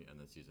a movie, and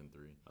then season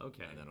 3,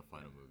 Okay. and then a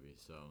final movie.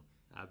 So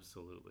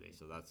Absolutely.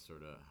 so that's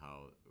sort of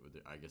how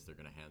I guess they're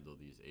going to handle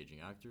these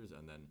aging actors,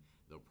 and then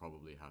they'll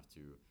probably have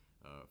to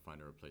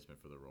find a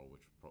replacement for the role,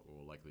 which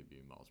will likely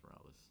be Miles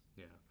Morales.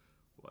 Yeah.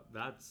 Well,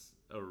 that's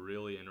a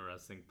really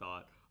interesting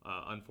thought.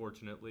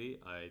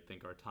 Unfortunately, I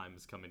think our time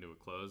is coming to a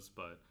close,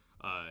 but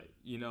I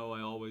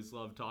always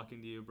love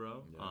talking to you,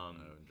 bro. Yeah, I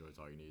enjoy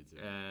talking to you too.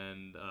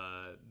 And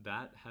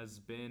that has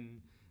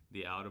been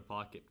the Outta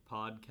Pocket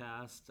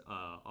Podcast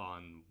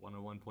on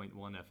 101.1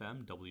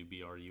 FM,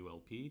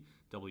 WBRULP,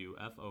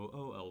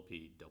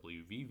 WFOOLP,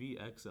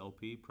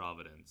 WVVXLP,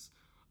 Providence.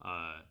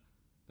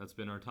 That's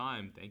been our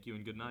time. Thank you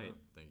and good night.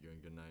 Thank you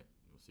and good night.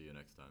 We'll see you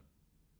next time.